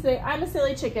want you to say, I'm a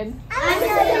silly chicken. I'm a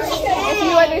silly chicken. If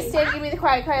you understand, give me the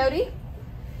quiet coyote.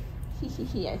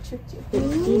 I tricked you.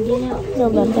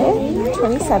 November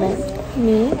 27th,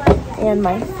 me and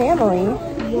my family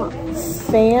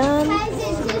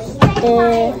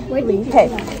Okay,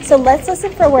 so let's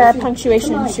listen for where our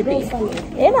punctuation should be.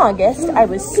 In August, I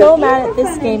was so mad at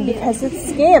this game because it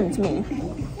scammed me.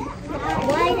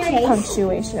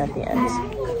 Punctuation at the end.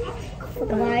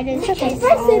 Why does it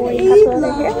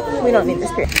Over here. We don't need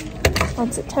this period.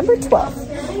 On September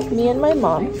 12th, me and my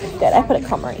mom, good, I put a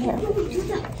comma right here.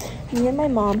 Me and my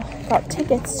mom got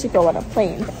tickets to go on a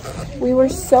plane. We were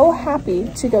so happy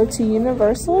to go to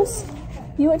Universal's.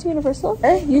 You went to Universal?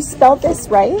 You spelled this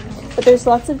right, but there's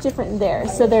lots of different there.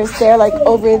 So there's there like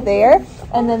over there,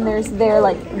 and then there's there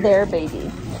like there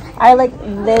baby. I like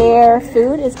their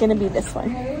food is gonna be this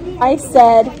one. I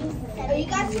said,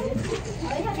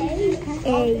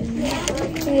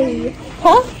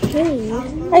 huh?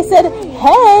 I said,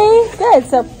 hey, good.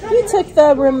 So he took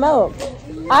the remote.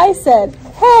 I said,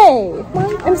 Hey,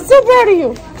 I'm so proud of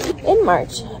you. In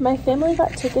March, my family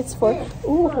got tickets for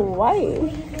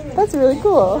Hawaii. That's really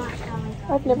cool.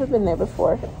 I've never been there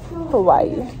before.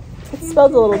 Hawaii. It's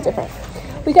spelled a little different.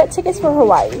 We got tickets for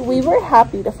Hawaii. We were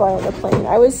happy to fly on the plane.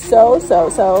 I was so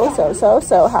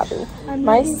happy.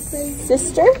 My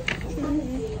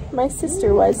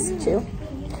sister was too.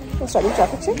 We'll start with drop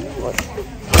picture.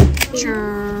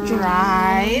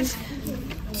 Drive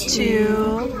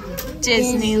to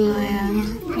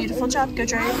Disneyland. Beautiful job. Go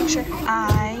draw your picture.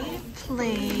 I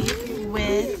played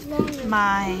with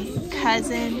my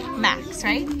cousin Max,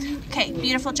 right? Okay,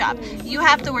 beautiful job. You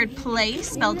have the word play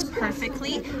spelled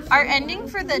perfectly. Our ending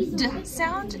for the D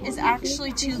sound is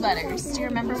actually 2 letters. Do you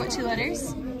remember what 2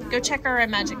 letters? Go check our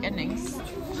magic endings.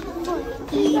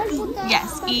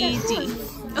 Yes, E-D.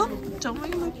 Oh, don't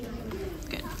move.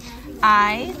 Good.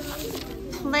 I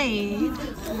played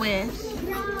with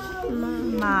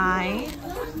my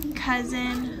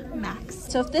cousin Max.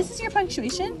 So if this is your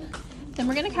punctuation, then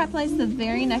we're going to capitalize the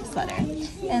very next letter.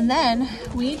 And then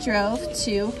we drove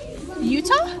to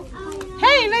Utah.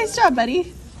 Hey, nice job,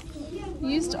 buddy.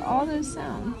 Used all those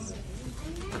sounds.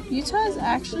 Utah is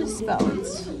actually spelled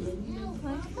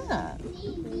like that.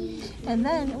 And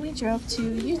then we drove to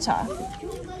Utah.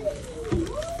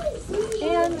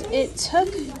 And it took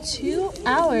 2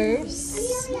 hours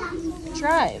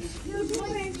drive.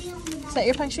 Is that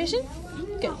your punctuation?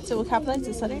 Good. So we'll capitalize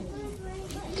this letter.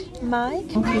 My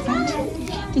computer.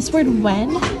 This word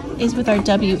when is with our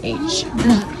WH.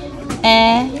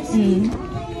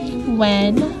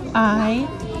 When I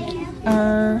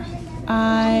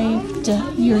arrived.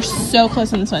 You're so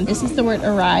close on this one. This is the word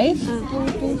arrive.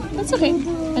 That's okay.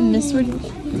 And this word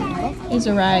is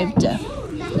arrived.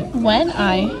 When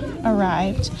I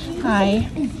arrived, I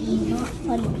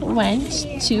went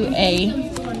to a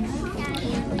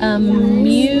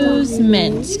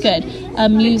amusement. Good.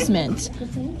 Amusement.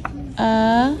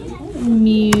 Amusement.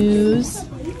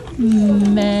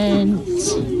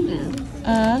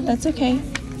 That's okay.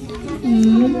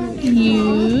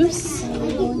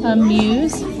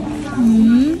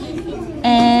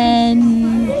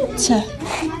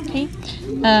 Okay.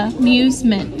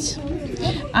 Amusement.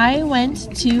 I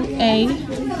went to a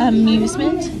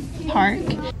amusement park.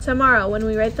 Tomorrow, when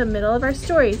we write the middle of our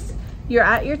stories, you're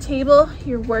at your table,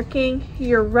 you're working,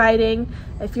 you're writing.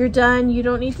 If you're done, you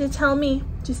don't need to tell me.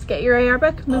 Just get your AR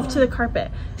book, move to the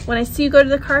carpet. When I see you go to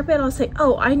the carpet, I'll say,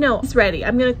 oh, I know, he's ready.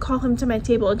 I'm gonna call him to my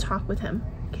table and talk with him,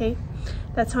 okay?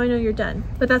 That's how I know you're done.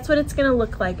 But that's what it's gonna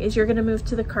look like, is you're gonna move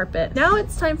to the carpet. Now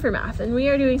it's time for math, and we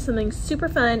are doing something super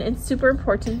fun and super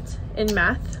important in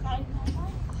math.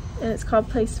 And it's called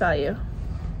place value.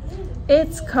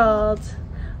 It's called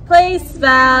place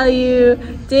value.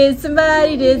 Did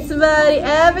somebody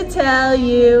ever tell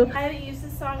you? I haven't used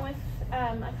this song with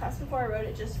a class before. I wrote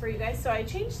it just for you guys, so I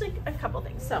changed like a couple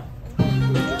things. So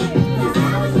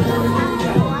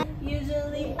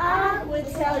usually I would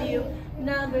tell you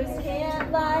numbers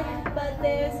can't lie, but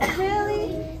there's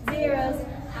really zeros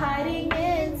hiding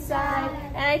inside.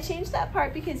 And I changed that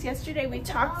part because yesterday we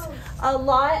talked a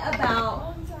lot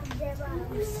about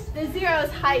the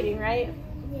zeros hiding, right?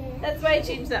 That's why I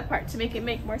changed that part, to make it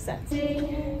make more sense. Say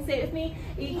it with me.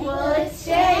 Equal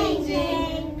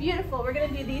exchanging. Beautiful. We're going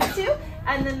to do these 2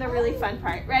 and then the really fun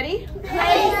part. Ready?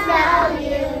 Place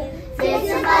value. Did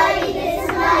somebody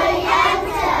ever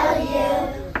tell you?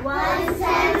 1s,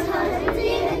 10s, 100s,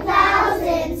 even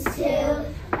thousands too.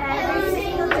 Every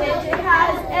single digit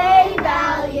has a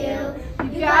value.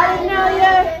 You gotta know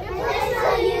your place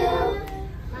value.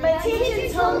 My teacher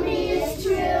told me it's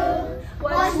true.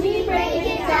 Watch me break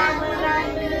it down when I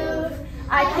move.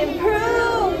 I can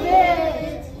prove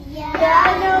it. Yeah, I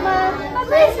know my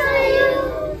place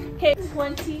value. Okay,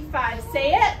 25. Say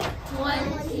it.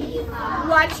 25.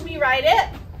 Watch me write it.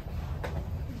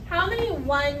 How many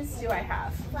 1s do I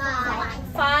have?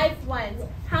 5. 5 1s.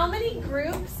 How many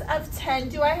groups of 10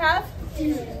 do I have?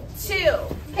 2. 2.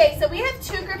 Okay, so we have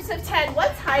 2 groups of 10.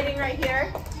 What's hiding right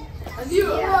here? A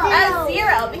 0. A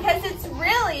 0, because it's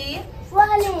really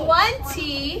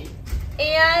 20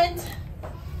 and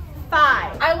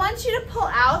 5. I want you to pull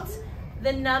out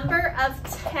the number of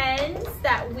 10s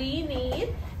that we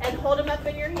need and hold them up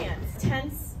in your hands.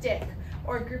 10 stick,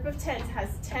 or a group of 10s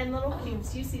has 10 little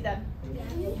cubes. You see them?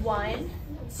 1,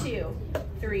 2,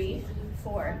 3,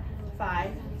 4,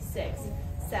 5, 6,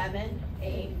 7,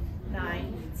 8,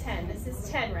 9, 10. This is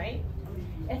 10, right?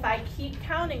 If I keep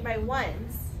counting by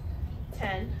 1s,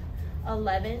 10,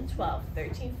 11, 12,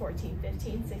 13, 14,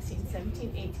 15, 16,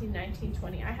 17, 18, 19,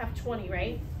 20. I have 20,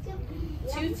 right?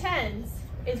 2 10s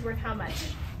is worth how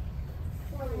much?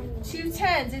 2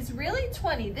 10s is really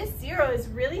 20. This 0 is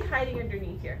really hiding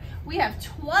underneath here. We have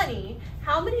 20.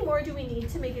 How many more do we need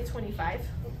to make it 25?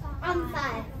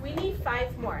 5. We need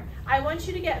 5 more. I want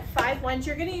you to get 5 ones.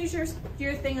 You're gonna use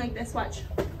your thing like this, watch.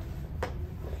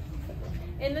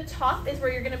 In the top is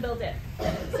where you're gonna build it.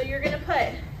 So you're gonna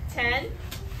put 10,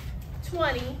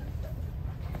 20,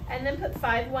 and then put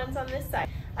 5 ones on this side.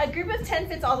 A group of 10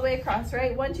 fits all the way across,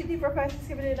 right? 1, 2, 3, 4, 5, 6,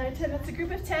 7, 8, 9, 10. That's a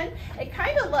group of 10. It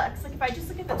kind of looks like, if I just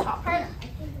look at the top part,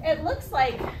 it looks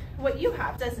like what you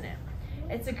have, doesn't it?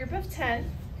 It's a group of 10,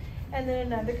 and then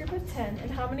another group of 10.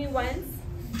 And how many ones?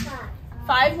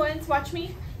 5 ones, watch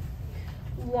me.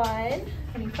 1,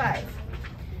 25.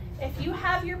 If you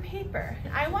have your paper,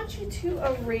 I want you to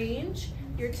arrange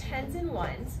your 10s and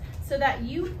 1s so that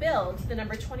you build the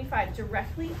number 25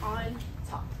 directly on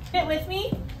top. Get with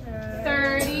me?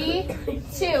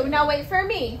 32. Now wait for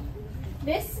me.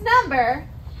 This number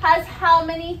has how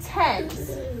many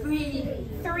 10s?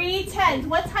 3 10s.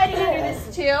 What's hiding under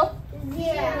this 2? 0.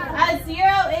 A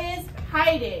 0 is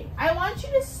hiding. I want you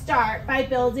to start by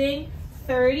building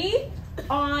 30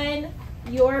 on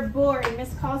your board.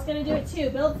 Miss Call's gonna do it too.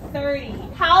 Build 30.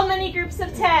 How many groups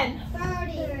of 10?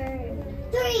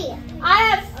 3. I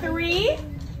have 3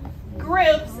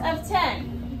 groups of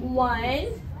 10. 1,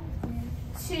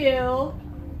 2,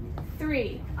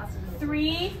 3.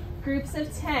 3 groups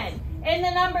of 10. In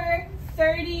the number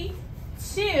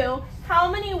 32, how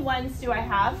many ones do I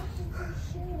have?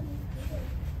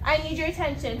 I need your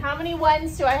attention. How many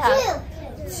ones do I have?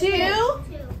 2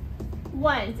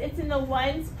 ones. It's in the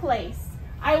ones place.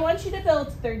 I want you to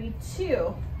build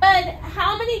 32. But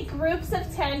how many groups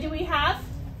of 10 do we have?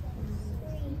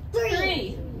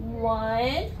 3.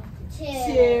 1,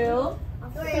 2,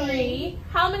 3.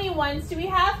 How many ones do we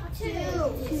have? 2.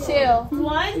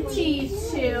 1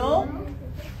 T2.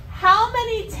 How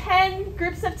many 10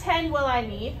 groups of 10 will I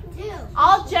need? 2.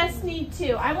 I'll just need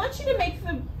 2. I want you to make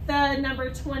the number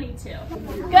 22.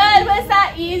 Good. Was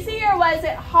that easy or was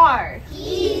it hard?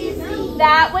 Easy.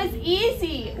 That was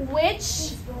easy.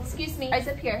 Which, excuse me, eyes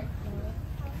up here.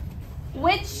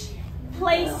 Which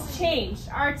place changed?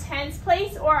 Our 10s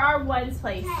place or our 1s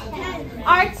place? 10.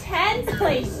 Our 10s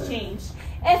place changed.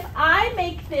 If I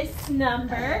make this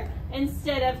number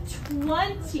instead of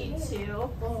 22,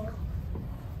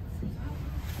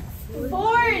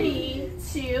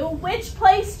 42, which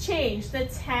place changed? The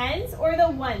 10s or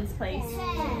the 1s place?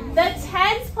 10. The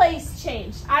 10s place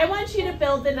changed. I want you to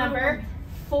build the number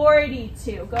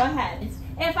 42. Go ahead.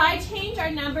 If I change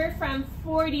our number from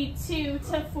 42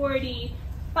 to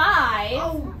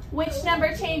 45, which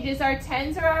number changes? Our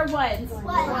 10s or our 1s?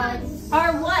 1.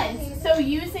 Our 1s. So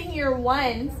using your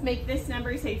 1s, make this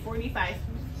number say 45.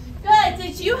 Good.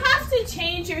 Did you have to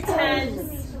change your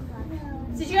 10s?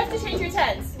 Did you have to change your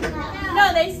 10s?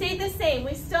 No, they stayed the same.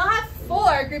 We still have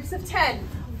 4 groups of 10.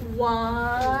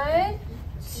 1,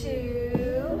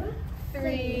 2,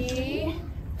 3,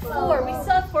 4. We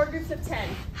still have 4 groups of 10.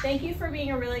 Thank you for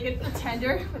being a really good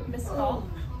pretender with Miss Call.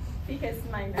 Because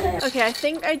mine. Okay, I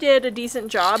think I did a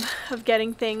decent job of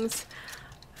getting things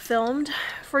filmed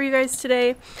for you guys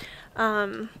today.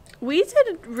 We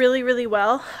did really, really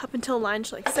well up until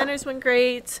lunch. Like, centers went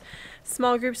great,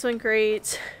 small groups went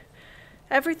great.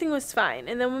 Everything was fine.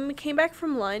 And then when we came back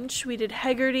from lunch, we did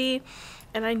Haggerty,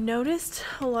 and I noticed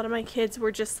a lot of my kids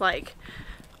were just like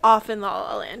off in La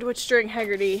La Land, which during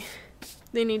Haggerty,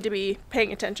 they need to be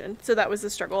paying attention. So that was the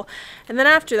struggle. And then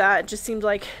after that, it just seemed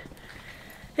like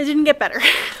it didn't get better,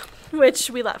 which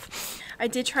we love. I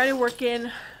did try to work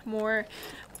in more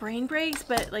brain breaks,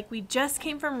 but like we just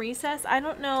came from recess. I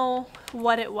don't know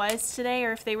what it was today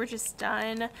or if they were just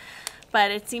done,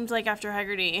 but it seems like after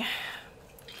Haggerty,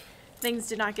 things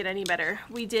did not get any better.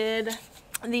 We did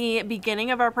the beginning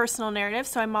of our personal narrative,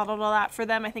 so I modeled all that for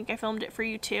them. I think I filmed it for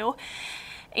you too.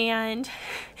 And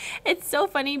it's so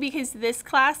funny because this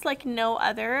class, like no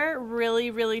other,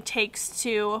 really takes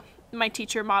to my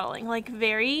teacher modeling. Like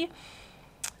very,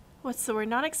 what's the word?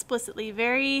 Not explicitly,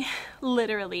 very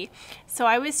literally. So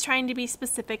I was trying to be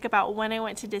specific about when I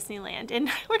went to Disneyland. And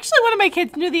actually one of my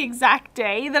kids knew the exact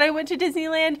day that I went to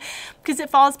Disneyland because it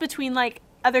falls between like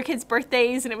other kids'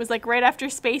 birthdays, and it was like right after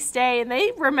Space Day, and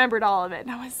they remembered all of it,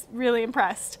 and I was really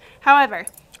impressed. However,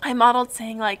 I modeled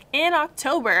saying like in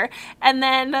October, and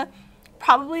then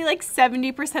probably like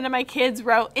 70% of my kids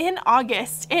wrote in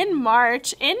August, in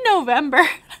March, in November.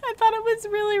 I thought it was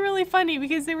really funny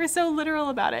because they were so literal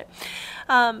about it.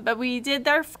 But we did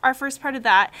our first part of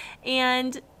that,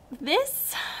 and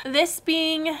this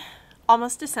being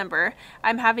almost December,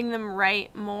 I'm having them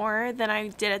write more than I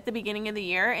did at the beginning of the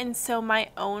year, and so my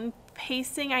own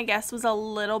pacing, I guess, was a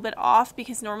little bit off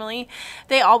because normally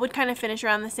they all would kind of finish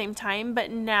around the same time, but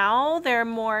now they're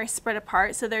more spread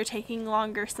apart, so they're taking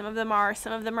longer. Some of them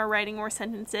are writing more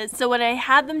sentences. So what I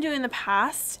had them do in the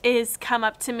past is come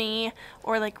up to me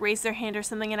or like raise their hand or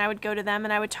something, and I would go to them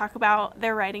and I would talk about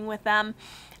their writing with them.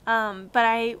 But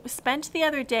I spent the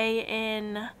other day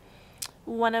in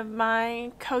one of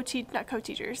my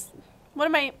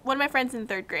one of my friends in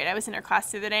 3rd grade. I was in her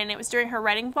class the other day, and it was during her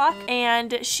writing block,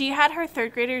 and she had her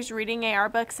 3rd graders reading AR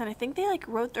books, and I think they like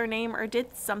wrote their name or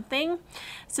did something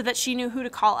so that she knew who to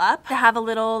call up to have a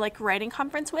little like writing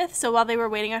conference with. So while they were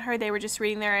waiting on her, they were just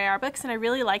reading their AR books, and I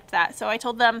really liked that. So I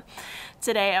told them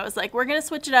today, I was like, we're gonna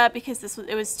switch it up because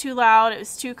it was too loud, it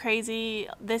was too crazy.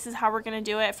 This is how we're gonna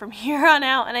do it from here on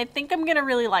out, and I think I'm gonna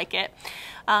really like it.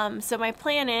 So my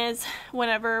plan is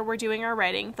whenever we're doing our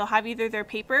writing, they'll have either their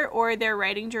paper or their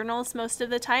writing journals most of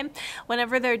the time.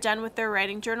 Whenever they're done with their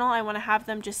writing journal, I want to have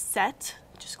them just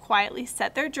quietly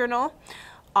set their journal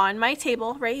on my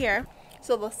table right here.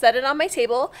 So they'll set it on my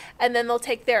table, and then they'll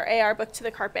take their AR book to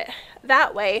the carpet.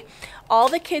 That way, all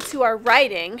the kids who are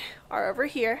writing are over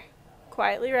here,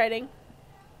 quietly writing,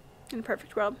 in a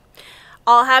perfect world.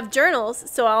 I'll have journals,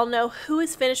 so I'll know who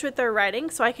is finished with their writing,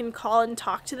 so I can call and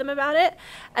talk to them about it,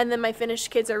 and then my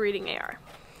finished kids are reading AR.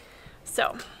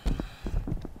 So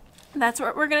that's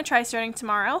what we're going to try starting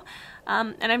tomorrow.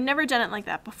 And I've never done it like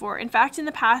that before. In fact, in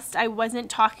the past, I wasn't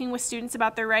talking with students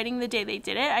about their writing the day they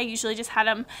did it. I usually just had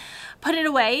them put it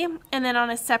away, and then on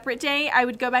a separate day, I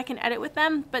would go back and edit with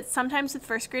them. But sometimes with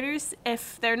 1st graders,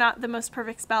 if they're not the most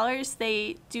perfect spellers,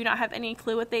 they do not have any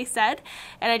clue what they said.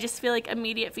 And I just feel like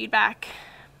immediate feedback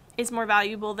is more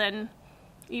valuable than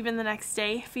even the next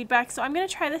day feedback. So I'm going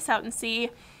to try this out and see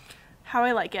how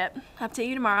I like it. Update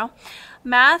you tomorrow.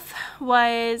 Math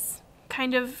was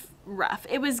kind of rough.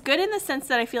 It was good in the sense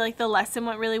that I feel like the lesson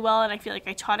went really well, and I feel like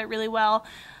I taught it really well,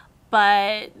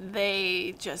 but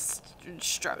they just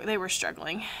they were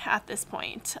struggling at this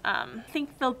point. I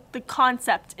think the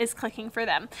concept is clicking for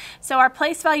them. So our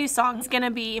place value song is going to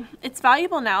be, it's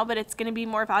valuable now, but it's going to be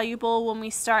more valuable when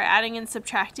we start adding and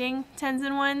subtracting tens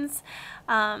and ones.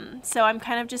 So I'm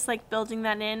kind of just like building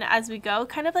that in as we go,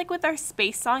 kind of like with our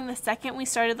space song. The second we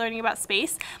started learning about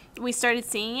space, we started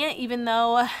singing it, even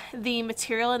though the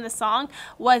material in the song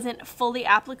wasn't fully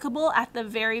applicable at the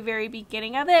very, very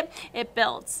beginning of it, it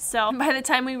builds. So by the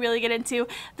time we really get into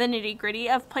the nitty gritty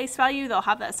of place value, they'll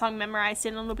have that song memorized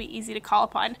and it'll be easy to call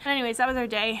upon. But anyways, that was our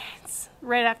day. It's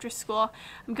right after school.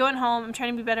 I'm going home. I'm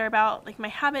trying to be better about like my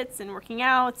habits and working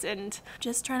out and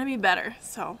just trying to be better.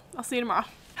 So I'll see you tomorrow.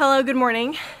 Hello, good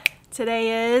morning.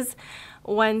 Today is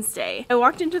Wednesday. I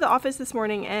walked into the office this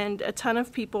morning and a ton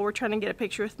of people were trying to get a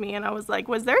picture with me, and I was like,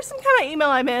 was there some kind of email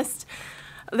I missed?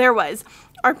 There was.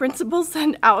 Our principal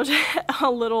sent out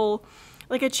a little,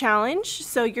 like a challenge.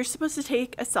 So you're supposed to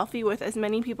take a selfie with as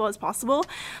many people as possible,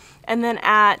 and then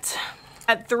at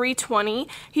 3:20,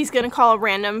 he's gonna call a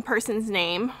random person's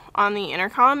name on the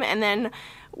intercom, and then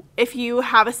if you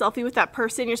have a selfie with that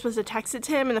person, you're supposed to text it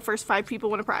to him, and the first 5 people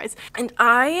win a prize. And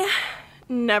I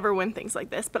never win things like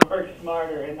this, but work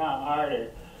smarter and not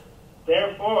harder.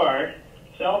 Therefore,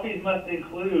 selfies must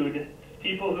include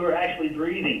people who are actually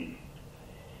breathing.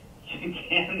 You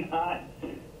cannot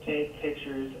take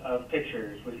pictures of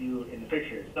pictures with you in the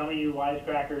pictures. Some of you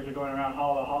wisecrackers are going around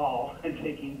hall to hall and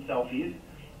taking selfies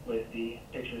with the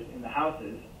pictures in the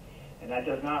houses, and that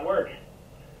does not work.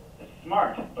 It's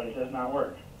smart, but it does not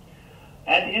work.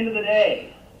 At the end of the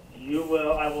day,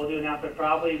 I will do an announcement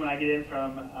probably when I get in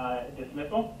from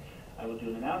dismissal. I will do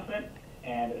an announcement,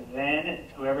 and then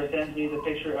whoever sends me the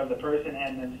picture of the person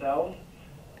and themselves,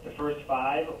 the first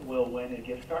 5 will win a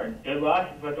gift card. Good luck,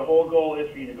 but the whole goal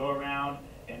is for you to go around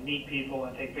and meet people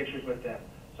and take pictures with them.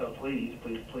 So please,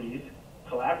 please, please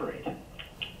collaborate.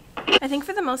 I think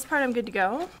for the most part I'm good to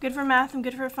go. Good for math, I'm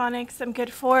good for phonics, I'm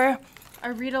good for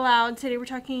our read aloud. Today we're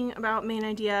talking about main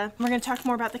idea. We're going to talk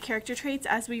more about the character traits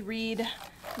as we read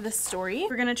the story.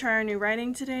 We're going to try our new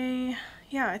writing today.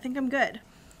 Yeah, I think I'm good.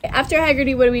 After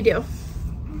Haggerty, what do we do?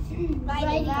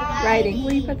 Writing.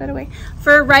 Will you put that away?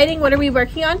 For writing, what are we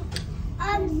working on?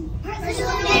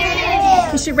 Personal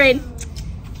narrative. You should read.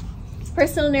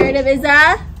 Personal narrative is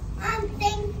a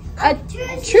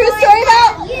true story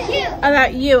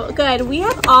about you. Good. We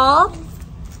have all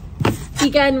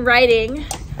begun writing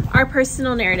our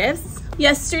personal narratives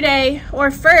yesterday, or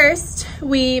first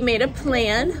we made a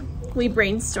plan. We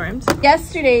brainstormed.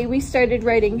 Yesterday we started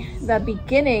writing the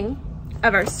beginning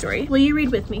of our story. Will you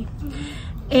read with me?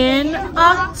 In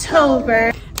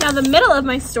October, Now the middle of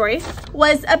my story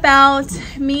was about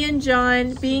me and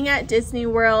John being at Disney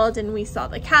World, and we saw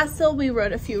the castle, we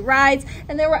rode a few rides,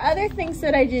 and there were other things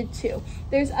that I did too.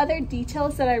 There's other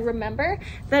details that I remember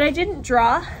that I didn't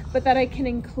draw, but that I can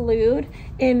include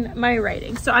in my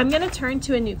writing. So I'm gonna turn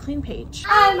to a new clean page.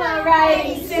 I'm a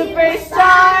writing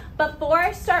superstar. Before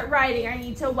I start writing, I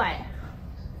need to what?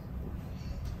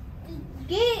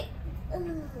 Think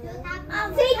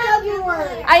of your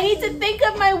words. I need to think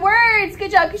of my words.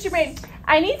 Good job, because your brain.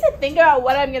 I need to think about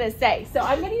what I'm gonna say. So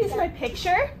I'm gonna use my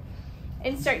picture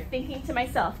and start thinking to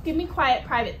myself. Give me quiet,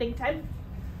 private think time.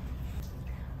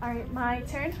 All right, my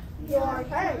turn. Your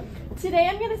turn. Today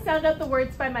I'm gonna sound out the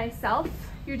words by myself.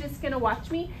 You're just gonna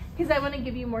watch me because I wanna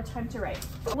give you more time to write.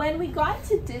 When we got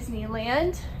to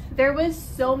Disneyland, there was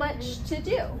so much to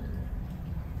do.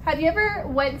 Have you ever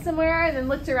went somewhere and then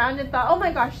looked around and thought, oh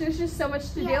my gosh, there's just so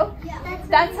much to do? Yeah.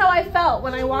 That's how I felt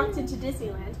when I walked into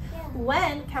Disneyland.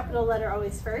 When, capital letter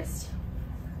always first.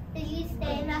 Did you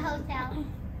stay in a hotel?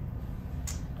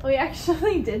 We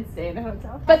actually did stay in a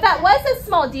hotel. But that was a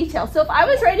small detail. So if I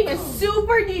was writing a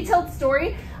super detailed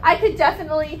story, I could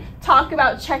definitely talk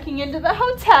about checking into the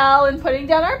hotel and putting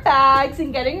down our bags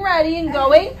and getting ready and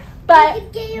going.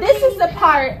 But this is the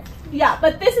part,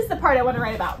 but this is the part I want to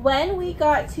write about. When we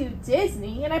got to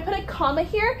Disney, and I put a comma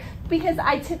here because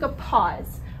I took a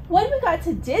pause. When we got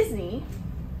to Disney,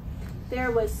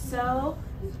 there was so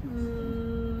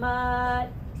much.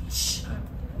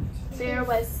 There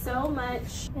was so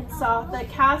much. And saw the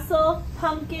castle,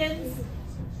 pumpkins,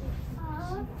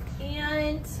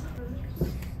 and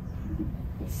Did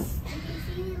you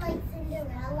see like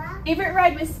Cinderella? favorite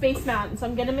ride was Space Mountain, so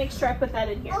I'm gonna make sure I put that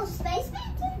in here. Oh, Space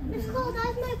Mountain? It's cool.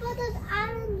 That's my brother's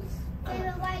Adam's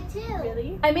favorite ride too.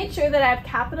 Really? I made sure that I have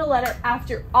capital letter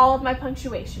after all of my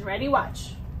punctuation. Ready?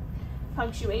 Watch.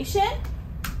 Punctuation,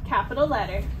 capital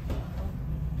letter.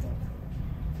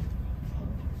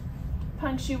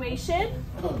 Punctuation,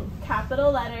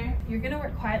 capital letter. You're gonna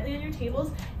work quietly on your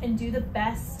tables and do the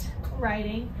best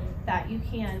writing that you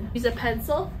can. Use a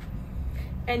pencil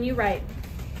and you write.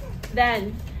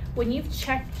 Then, when you've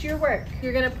checked your work,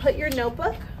 you're gonna put your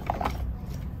notebook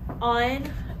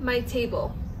on my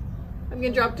table. I'm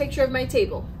gonna draw a picture of my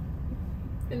table.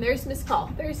 And there's Miss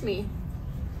Call, there's me.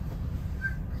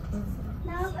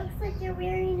 Now it looks like you're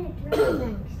wearing a dress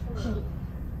next to me.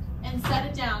 And set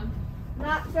it down.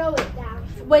 Not throw it down.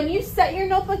 When you set your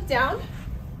notebook down,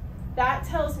 that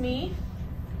tells me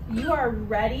you are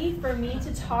ready for me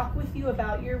to talk with you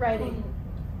about your writing.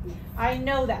 I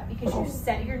know that because you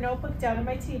set your notebook down on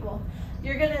my table.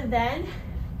 You're gonna then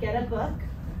get a book.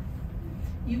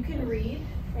 You can read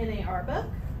an AR book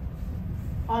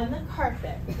on the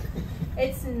carpet.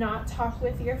 It's not talk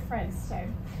with your friends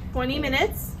time. 20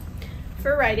 minutes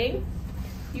for writing.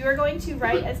 You are going to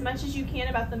write as much as you can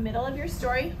about the middle of your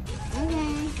story.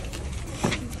 Okay.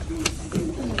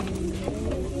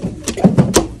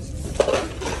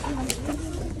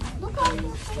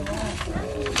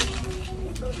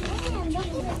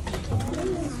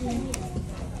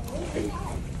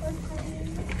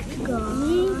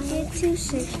 Get 2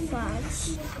 6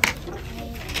 5.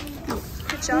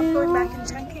 Good job going back and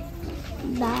checking.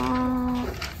 That.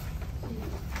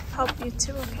 Help you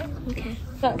too, okay? Okay.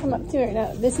 Not come up to it right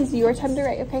now. This is your time to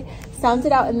write, okay? Sound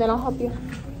it out and then I'll help you.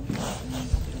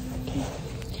 Okay.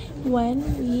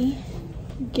 When we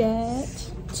get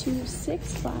to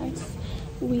 6-5,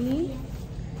 we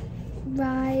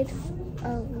Ride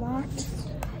a lot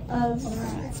of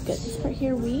rides. Good. This part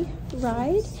here, we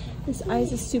ride. This I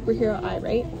is a superhero I,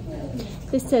 right?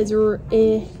 This says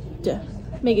r-I-D.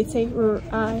 Make it say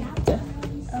r-I-D.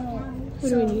 What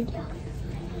do we need?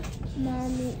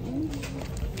 Mommy.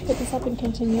 Put this up and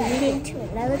continue reading. To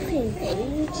another clean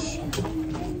page.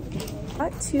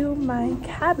 Got to my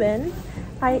cabin.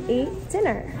 I ate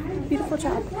dinner. Beautiful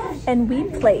job. And we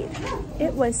played.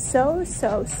 It was so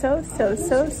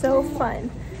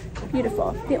fun.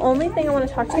 Beautiful. The only thing I want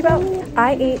to talk to you about,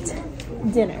 I ate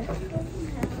dinner.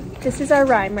 This is our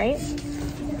rhyme, right?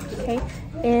 Okay.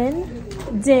 In,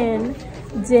 din,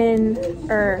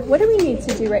 din-er. What do we need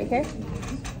to do right here?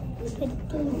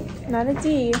 Not a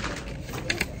D.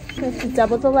 We have to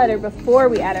double the letter before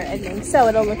we add our ending. So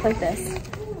it'll look like this.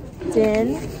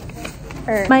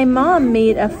 Din-er. My mom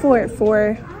made a fort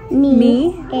for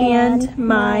me and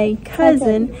my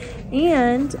cousin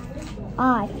and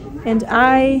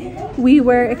we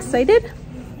were excited.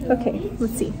 Okay,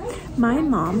 let's see. My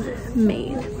mom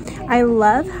made. I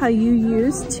love how you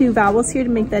use 2 vowels here to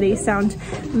make that A sound.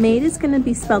 Made is going to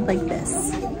be spelled like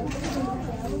this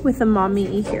with a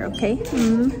mommy E here, okay?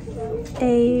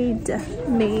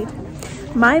 Made.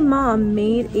 My mom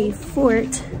made a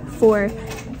fort for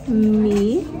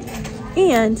me,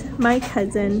 and my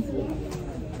cousin.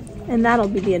 And that'll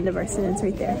be the end of our sentence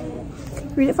right there.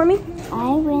 Read it for me.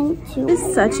 I went to... This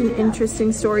is such an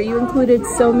interesting story. You included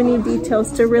so many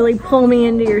details to really pull me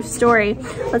into your story.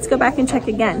 Let's go back and check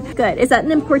again. Good. Is that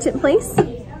an important place?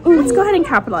 Let's go ahead and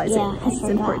capitalize it. This is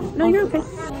important. No, you're okay.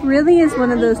 Really is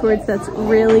one of those words that's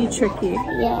really tricky.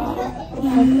 Yeah.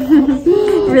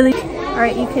 Really. All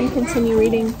right, you can continue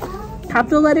reading.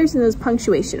 Capital letters and those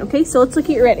punctuation, okay? So let's look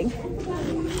at your writing.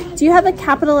 Do you have a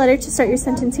capital letter to start your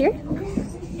sentence here?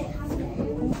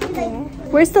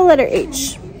 Where's the letter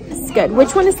H? That's good.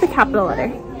 Which one is the capital letter?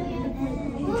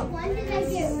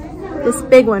 This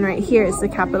big one right here is the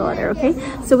capital letter, okay?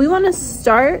 So we want to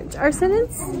start our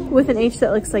sentence with an H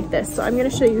that looks like this. So I'm going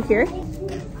to show you here.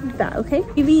 That, okay?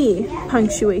 V,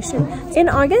 punctuation. In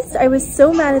August, I was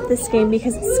so mad at this game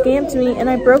because it scammed me and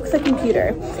I broke the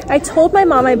computer. I told my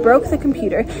mom I broke the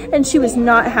computer and she was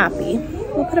not happy.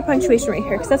 We'll put a punctuation right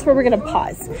here because that's where we're going to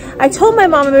pause. I told my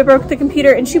mom I broke the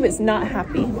computer and she was not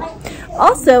happy.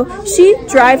 Also, she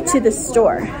drove to the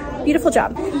store. Beautiful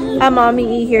job.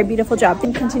 Mommy E here, beautiful job.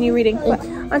 And continue reading.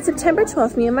 On September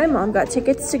 12th, me and my mom got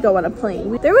tickets to go on a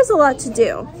plane. There was a lot to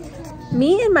do.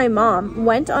 Me and my mom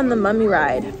went on the mummy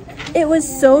ride. It was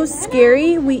so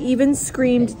scary, we even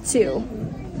screamed too.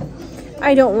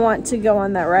 I don't want to go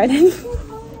on that ride anymore.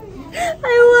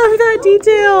 I love that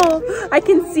detail. I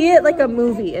can see it like a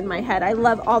movie in my head. I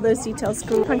love all those details.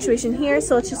 Cool punctuation here,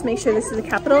 so let's just make sure this is a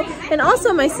capital. And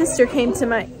also my sister came too.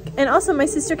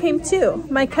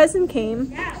 My cousin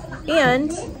came,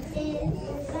 and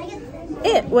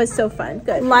it was so fun.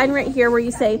 Good. Line right here where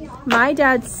you say, my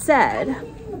dad said.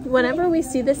 Whenever we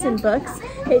see this in books,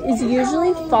 it is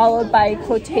usually followed by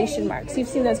quotation marks. You've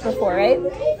seen this before, right?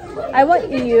 I want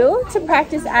you to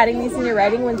practice adding these in your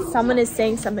writing when someone is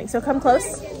saying something. So come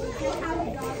close.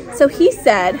 So he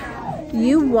said,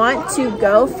 you want to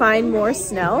go find more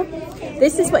snow?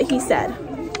 This is what he said.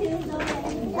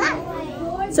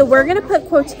 So we're going to put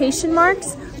quotation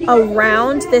marks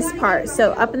around this part.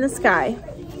 So up in the sky,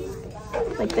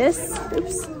 like this.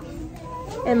 Oops.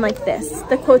 And like this.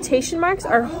 The quotation marks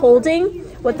are holding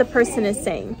what the person is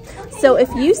saying. So if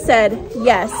you said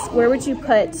yes, where would you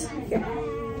put here?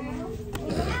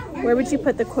 Where would you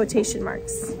put the quotation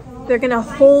marks? They're gonna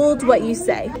hold what you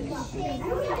say.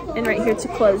 And right here to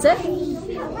close it.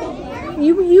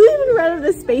 You even ran out of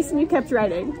the space and you kept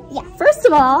writing. Yeah. First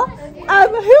of all,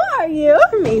 who are you?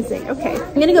 Amazing. Okay.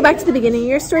 I'm gonna go back to the beginning of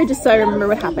your story just so I remember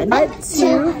what happened. Went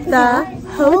to the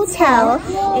hotel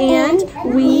and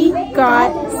we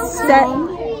got settled.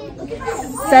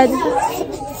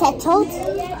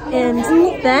 And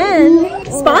then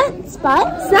snack spot.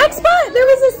 There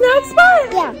was a snack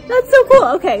spot. Yeah. That's so cool.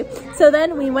 Okay. So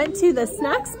then we went to the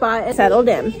snack spot and settled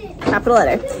in. Capital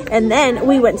letter. And then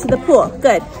we went to the pool.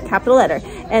 Good. Capital letter.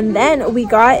 And then we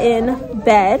got in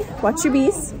bed. Watch your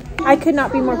B's. I could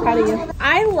not be more proud of you.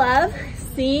 I love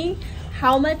seeing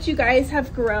how much you guys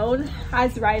have grown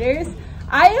as writers.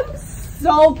 I am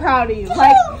so proud of you.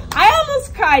 Like, I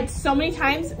almost cried so many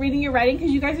times reading your writing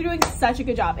because you guys are doing such a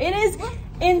good job. It is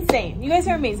insane. You guys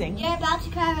are amazing. You're about to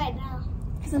cry right now.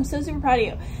 Because I'm so super proud of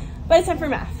you. But it's time for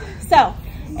math. So,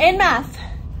 in math,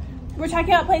 we're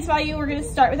talking about place value. We're going to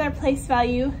start with our place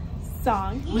value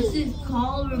song. What's it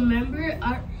called? Remember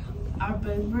our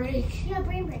brain break? Yeah,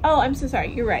 brain break. Oh, I'm so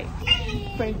sorry. You're right.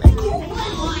 Brain break.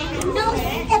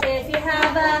 If you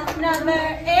have a number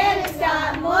and it's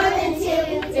got more than 2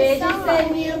 digits,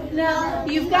 then you know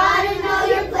you've got to know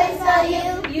your place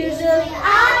value. Usually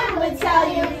I would tell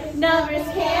you numbers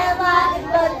can't lie,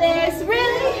 but there's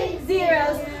really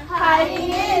zeros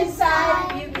hiding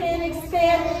inside. You can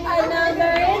expand a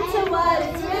number into what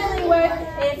it's really worth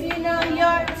if you know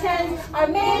your tens are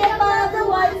made up of the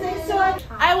ones and short.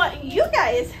 I want you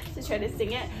guys to try to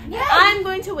sing it. Yeah. I'm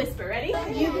going to whisper. Ready?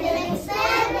 You can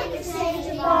expand, exchange,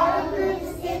 and borrow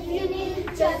groups if you need.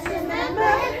 Just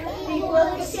remember,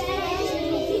 equal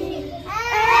exchange.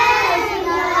 Every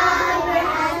number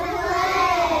has a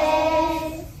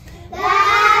place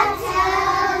that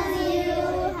tells you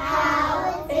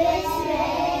how it's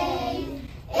made.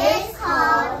 It's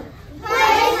called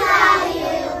place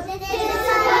value. Did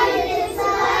somebody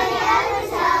ever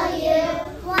tell you?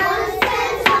 Ones,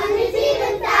 tens, hundreds,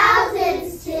 even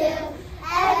thousands too.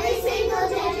 Every single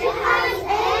digit has a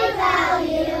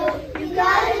value. You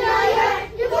gotta know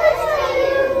your place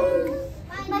value.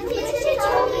 My teacher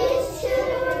told me it's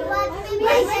true. But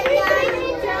my spirit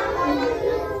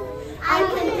I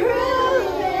can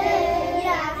prove it.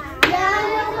 Yeah.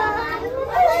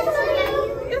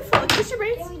 Beautiful. Kiss your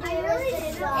brains. I really did.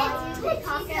 It's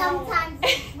pitchy sometimes.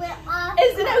 We're off.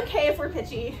 Is it okay if we're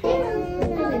pitchy?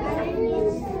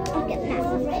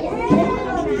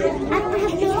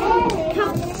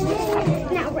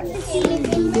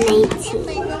 So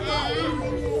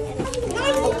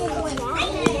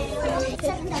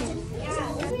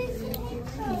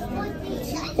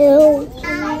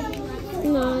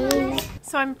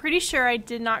I'm pretty sure I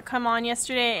did not come on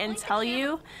yesterday and tell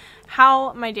you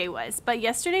how my day was, but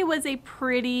yesterday was a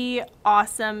pretty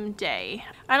awesome day.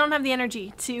 I don't have the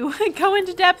energy to go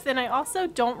into depth, and I also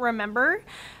don't remember,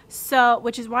 so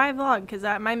which is why I vlog, because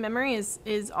my memory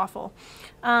is awful.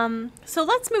 So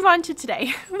let's move on to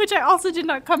today, which I also did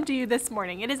not come to you this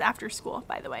morning. It is after school,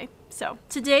 by the way. So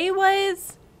today it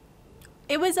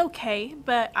was okay,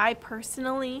 but I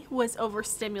personally was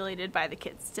overstimulated by the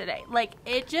kids today. Like,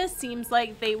 it just seems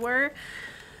like they were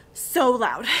so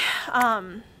loud,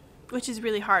 which is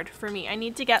really hard for me. I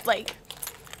need to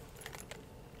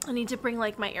bring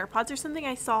like my AirPods or something.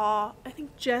 I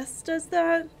think Jess does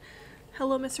that.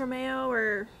 Hello, Miss Romeo,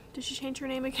 or did she change her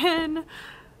name again?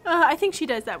 I think she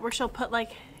does that, where she'll put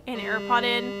like an AirPod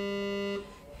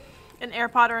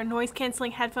or a noise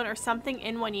canceling headphone or something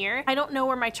in one ear. I don't know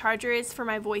where my charger is for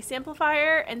my voice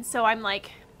amplifier, and so I'm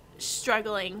like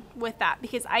struggling with that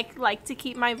because I like to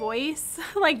keep my voice,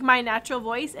 like my natural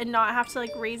voice, and not have to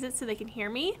like raise it so they can hear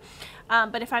me.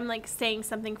 But if I'm like saying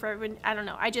something for everyone, I don't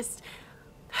know.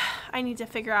 I need to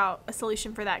figure out a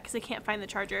solution for that because I can't find the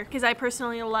charger, because I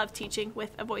personally love teaching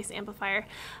with a voice amplifier.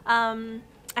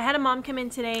 I had a mom come in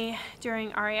today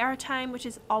during RAR time, which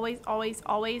is always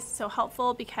so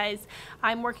helpful because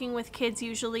I'm working with kids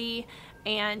usually,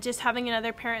 and just having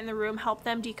another parent in the room help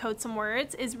them decode some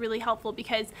words is really helpful,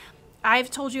 because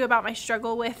I've told you about my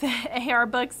struggle with AR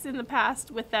books in the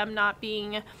past, with them not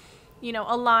being, you know,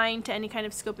 aligned to any kind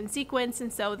of scope and sequence,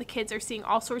 and so the kids are seeing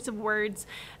all sorts of words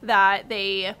that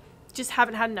they just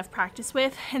haven't had enough practice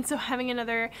with. And so having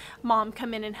another mom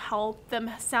come in and help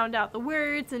them sound out the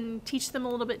words and teach them a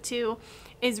little bit too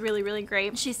is really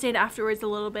great. She stayed afterwards a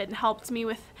little bit and helped me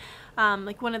with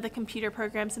like one of the computer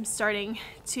programs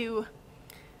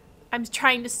I'm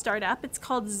trying to start up. It's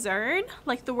called Zern,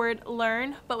 like the word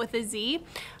learn, but with a Z.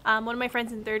 One of my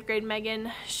friends in 3rd grade,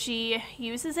 Megan, she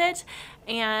uses it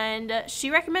and she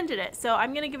recommended it, so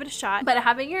I'm gonna give it a shot. But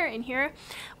having her in here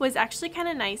was actually kind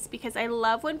of nice, because I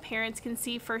love when parents can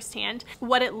see firsthand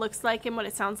what it looks like and what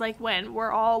it sounds like when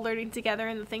we're all learning together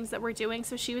and the things that we're doing.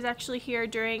 So she was actually here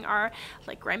during our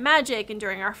like Rhyme Magic and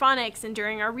during our phonics and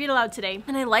during our read aloud today,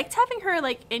 and I liked having her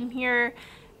like in here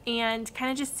and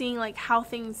kind of just seeing like how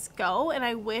things go. And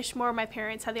I wish more of my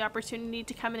parents had the opportunity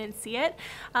to come in and see it.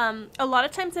 A lot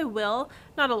of times I will,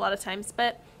 not a lot of times,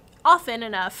 but often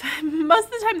enough, most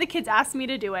of the time the kids ask me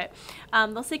to do it.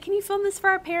 They'll say, can you film this for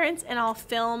our parents? And I'll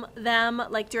film them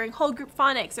like during whole group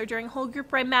phonics or during whole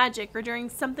group Rhyme Magic or during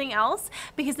something else,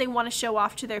 because they want to show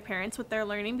off to their parents what they're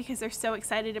learning, because they're so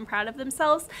excited and proud of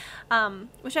themselves,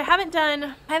 which I haven't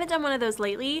done one of those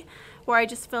lately where I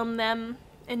just film them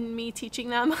and me teaching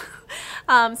them.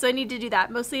 So I need to do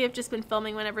that. Mostly I've just been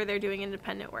filming whenever they're doing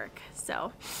independent work.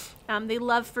 So they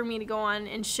love for me to go on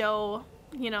and show,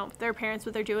 you know, their parents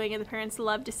what they're doing, and the parents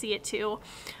love to see it too.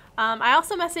 I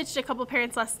also messaged a couple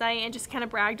parents last night and just kind of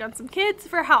bragged on some kids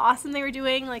for how awesome they were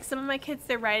doing. Like, some of my kids,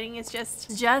 their writing is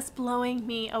just blowing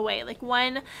me away. Like,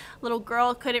 one little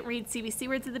girl couldn't read CBC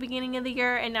words at the beginning of the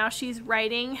year, and now she's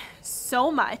writing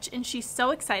so much and she's so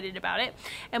excited about it.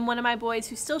 And one of my boys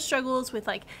who still struggles with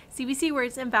like CBC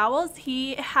words and vowels,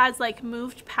 he has like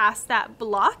moved past that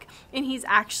block and he's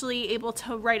actually able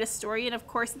to write a story. And of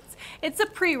course it's a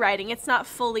pre-writing, it's not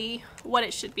fully what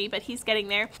it should be, but he's getting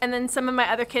there. And then some of my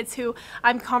other kids who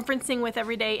I'm conferencing with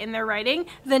every day in their writing,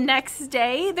 the next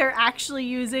day they're actually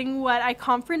using what I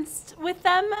conferenced with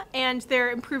them and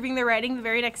they're improving their writing the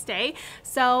very next day.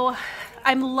 So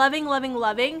I'm loving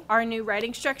our new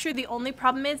writing structure. The only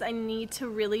problem is I need to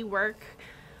really work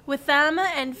with them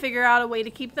and figure out a way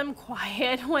to keep them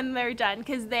quiet when they're done,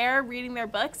 because they're reading their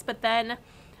books, but then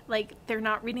like they're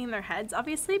not reading their heads,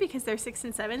 obviously, because they're 6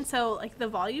 and 7, so like the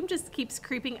volume just keeps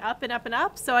creeping up and up and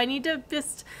up. So I need to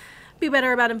just be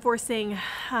better about enforcing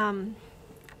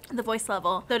the voice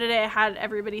level. So today I had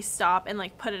everybody stop and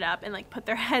like put it up and like put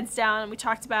their heads down, and we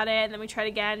talked about it, and then we tried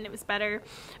again and it was better.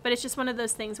 But it's just one of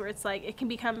those things where it's like it can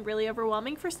become really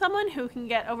overwhelming for someone who can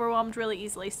get overwhelmed really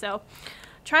easily. So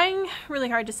trying really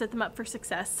hard to set them up for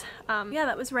success. Yeah,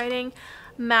 that was writing.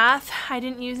 Math, I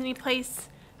didn't use any place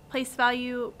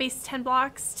value based 10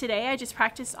 blocks today. I just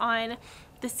practiced on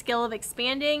the skill of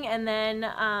expanding, and then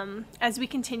as we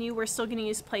continue we're still going to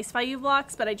use place value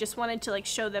blocks, but I just wanted to like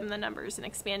show them the numbers and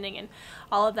expanding and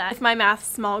all of that. With my math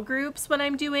small groups, what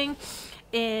I'm doing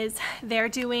is they're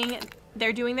doing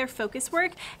they're doing their focus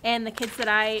work, and the kids that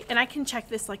I can check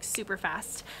this like super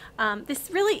fast. This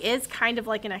really is kind of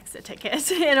like an exit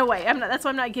ticket in a way. That's why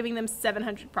I'm not giving them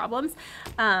 700 problems.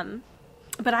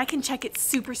 But I can check it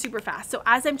super fast. So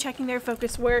as I'm checking their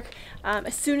focus work,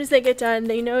 as soon as they get done,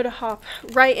 they know to hop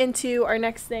right into our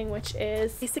next thing, which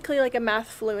is basically like a math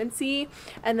fluency.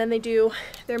 And then they do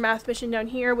their math mission down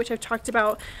here, which I've talked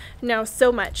about now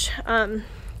so much.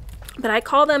 But I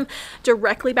call them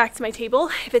directly back to my table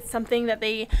if it's something that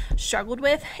they struggled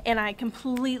with, and I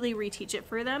completely reteach it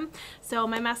for them. So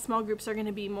my math small groups are going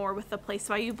to be more with the place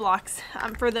value blocks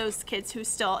for those kids who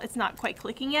still, it's not quite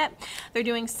clicking yet. They're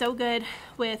doing so good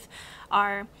with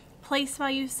our place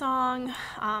value song.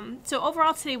 So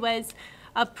overall today was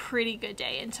a pretty good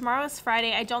day, and tomorrow is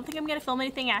Friday. I don't think I'm gonna film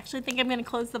anything. I actually think I'm gonna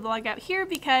close the vlog out here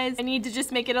because I need to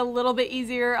just make it a little bit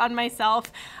easier on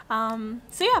myself. So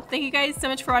yeah, thank you guys so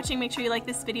much for watching. Make sure you like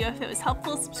this video if it was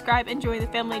helpful. Subscribe, enjoy the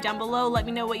family down below. Let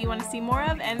me know what you want to see more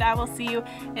of, and I will see you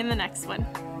in the next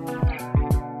one.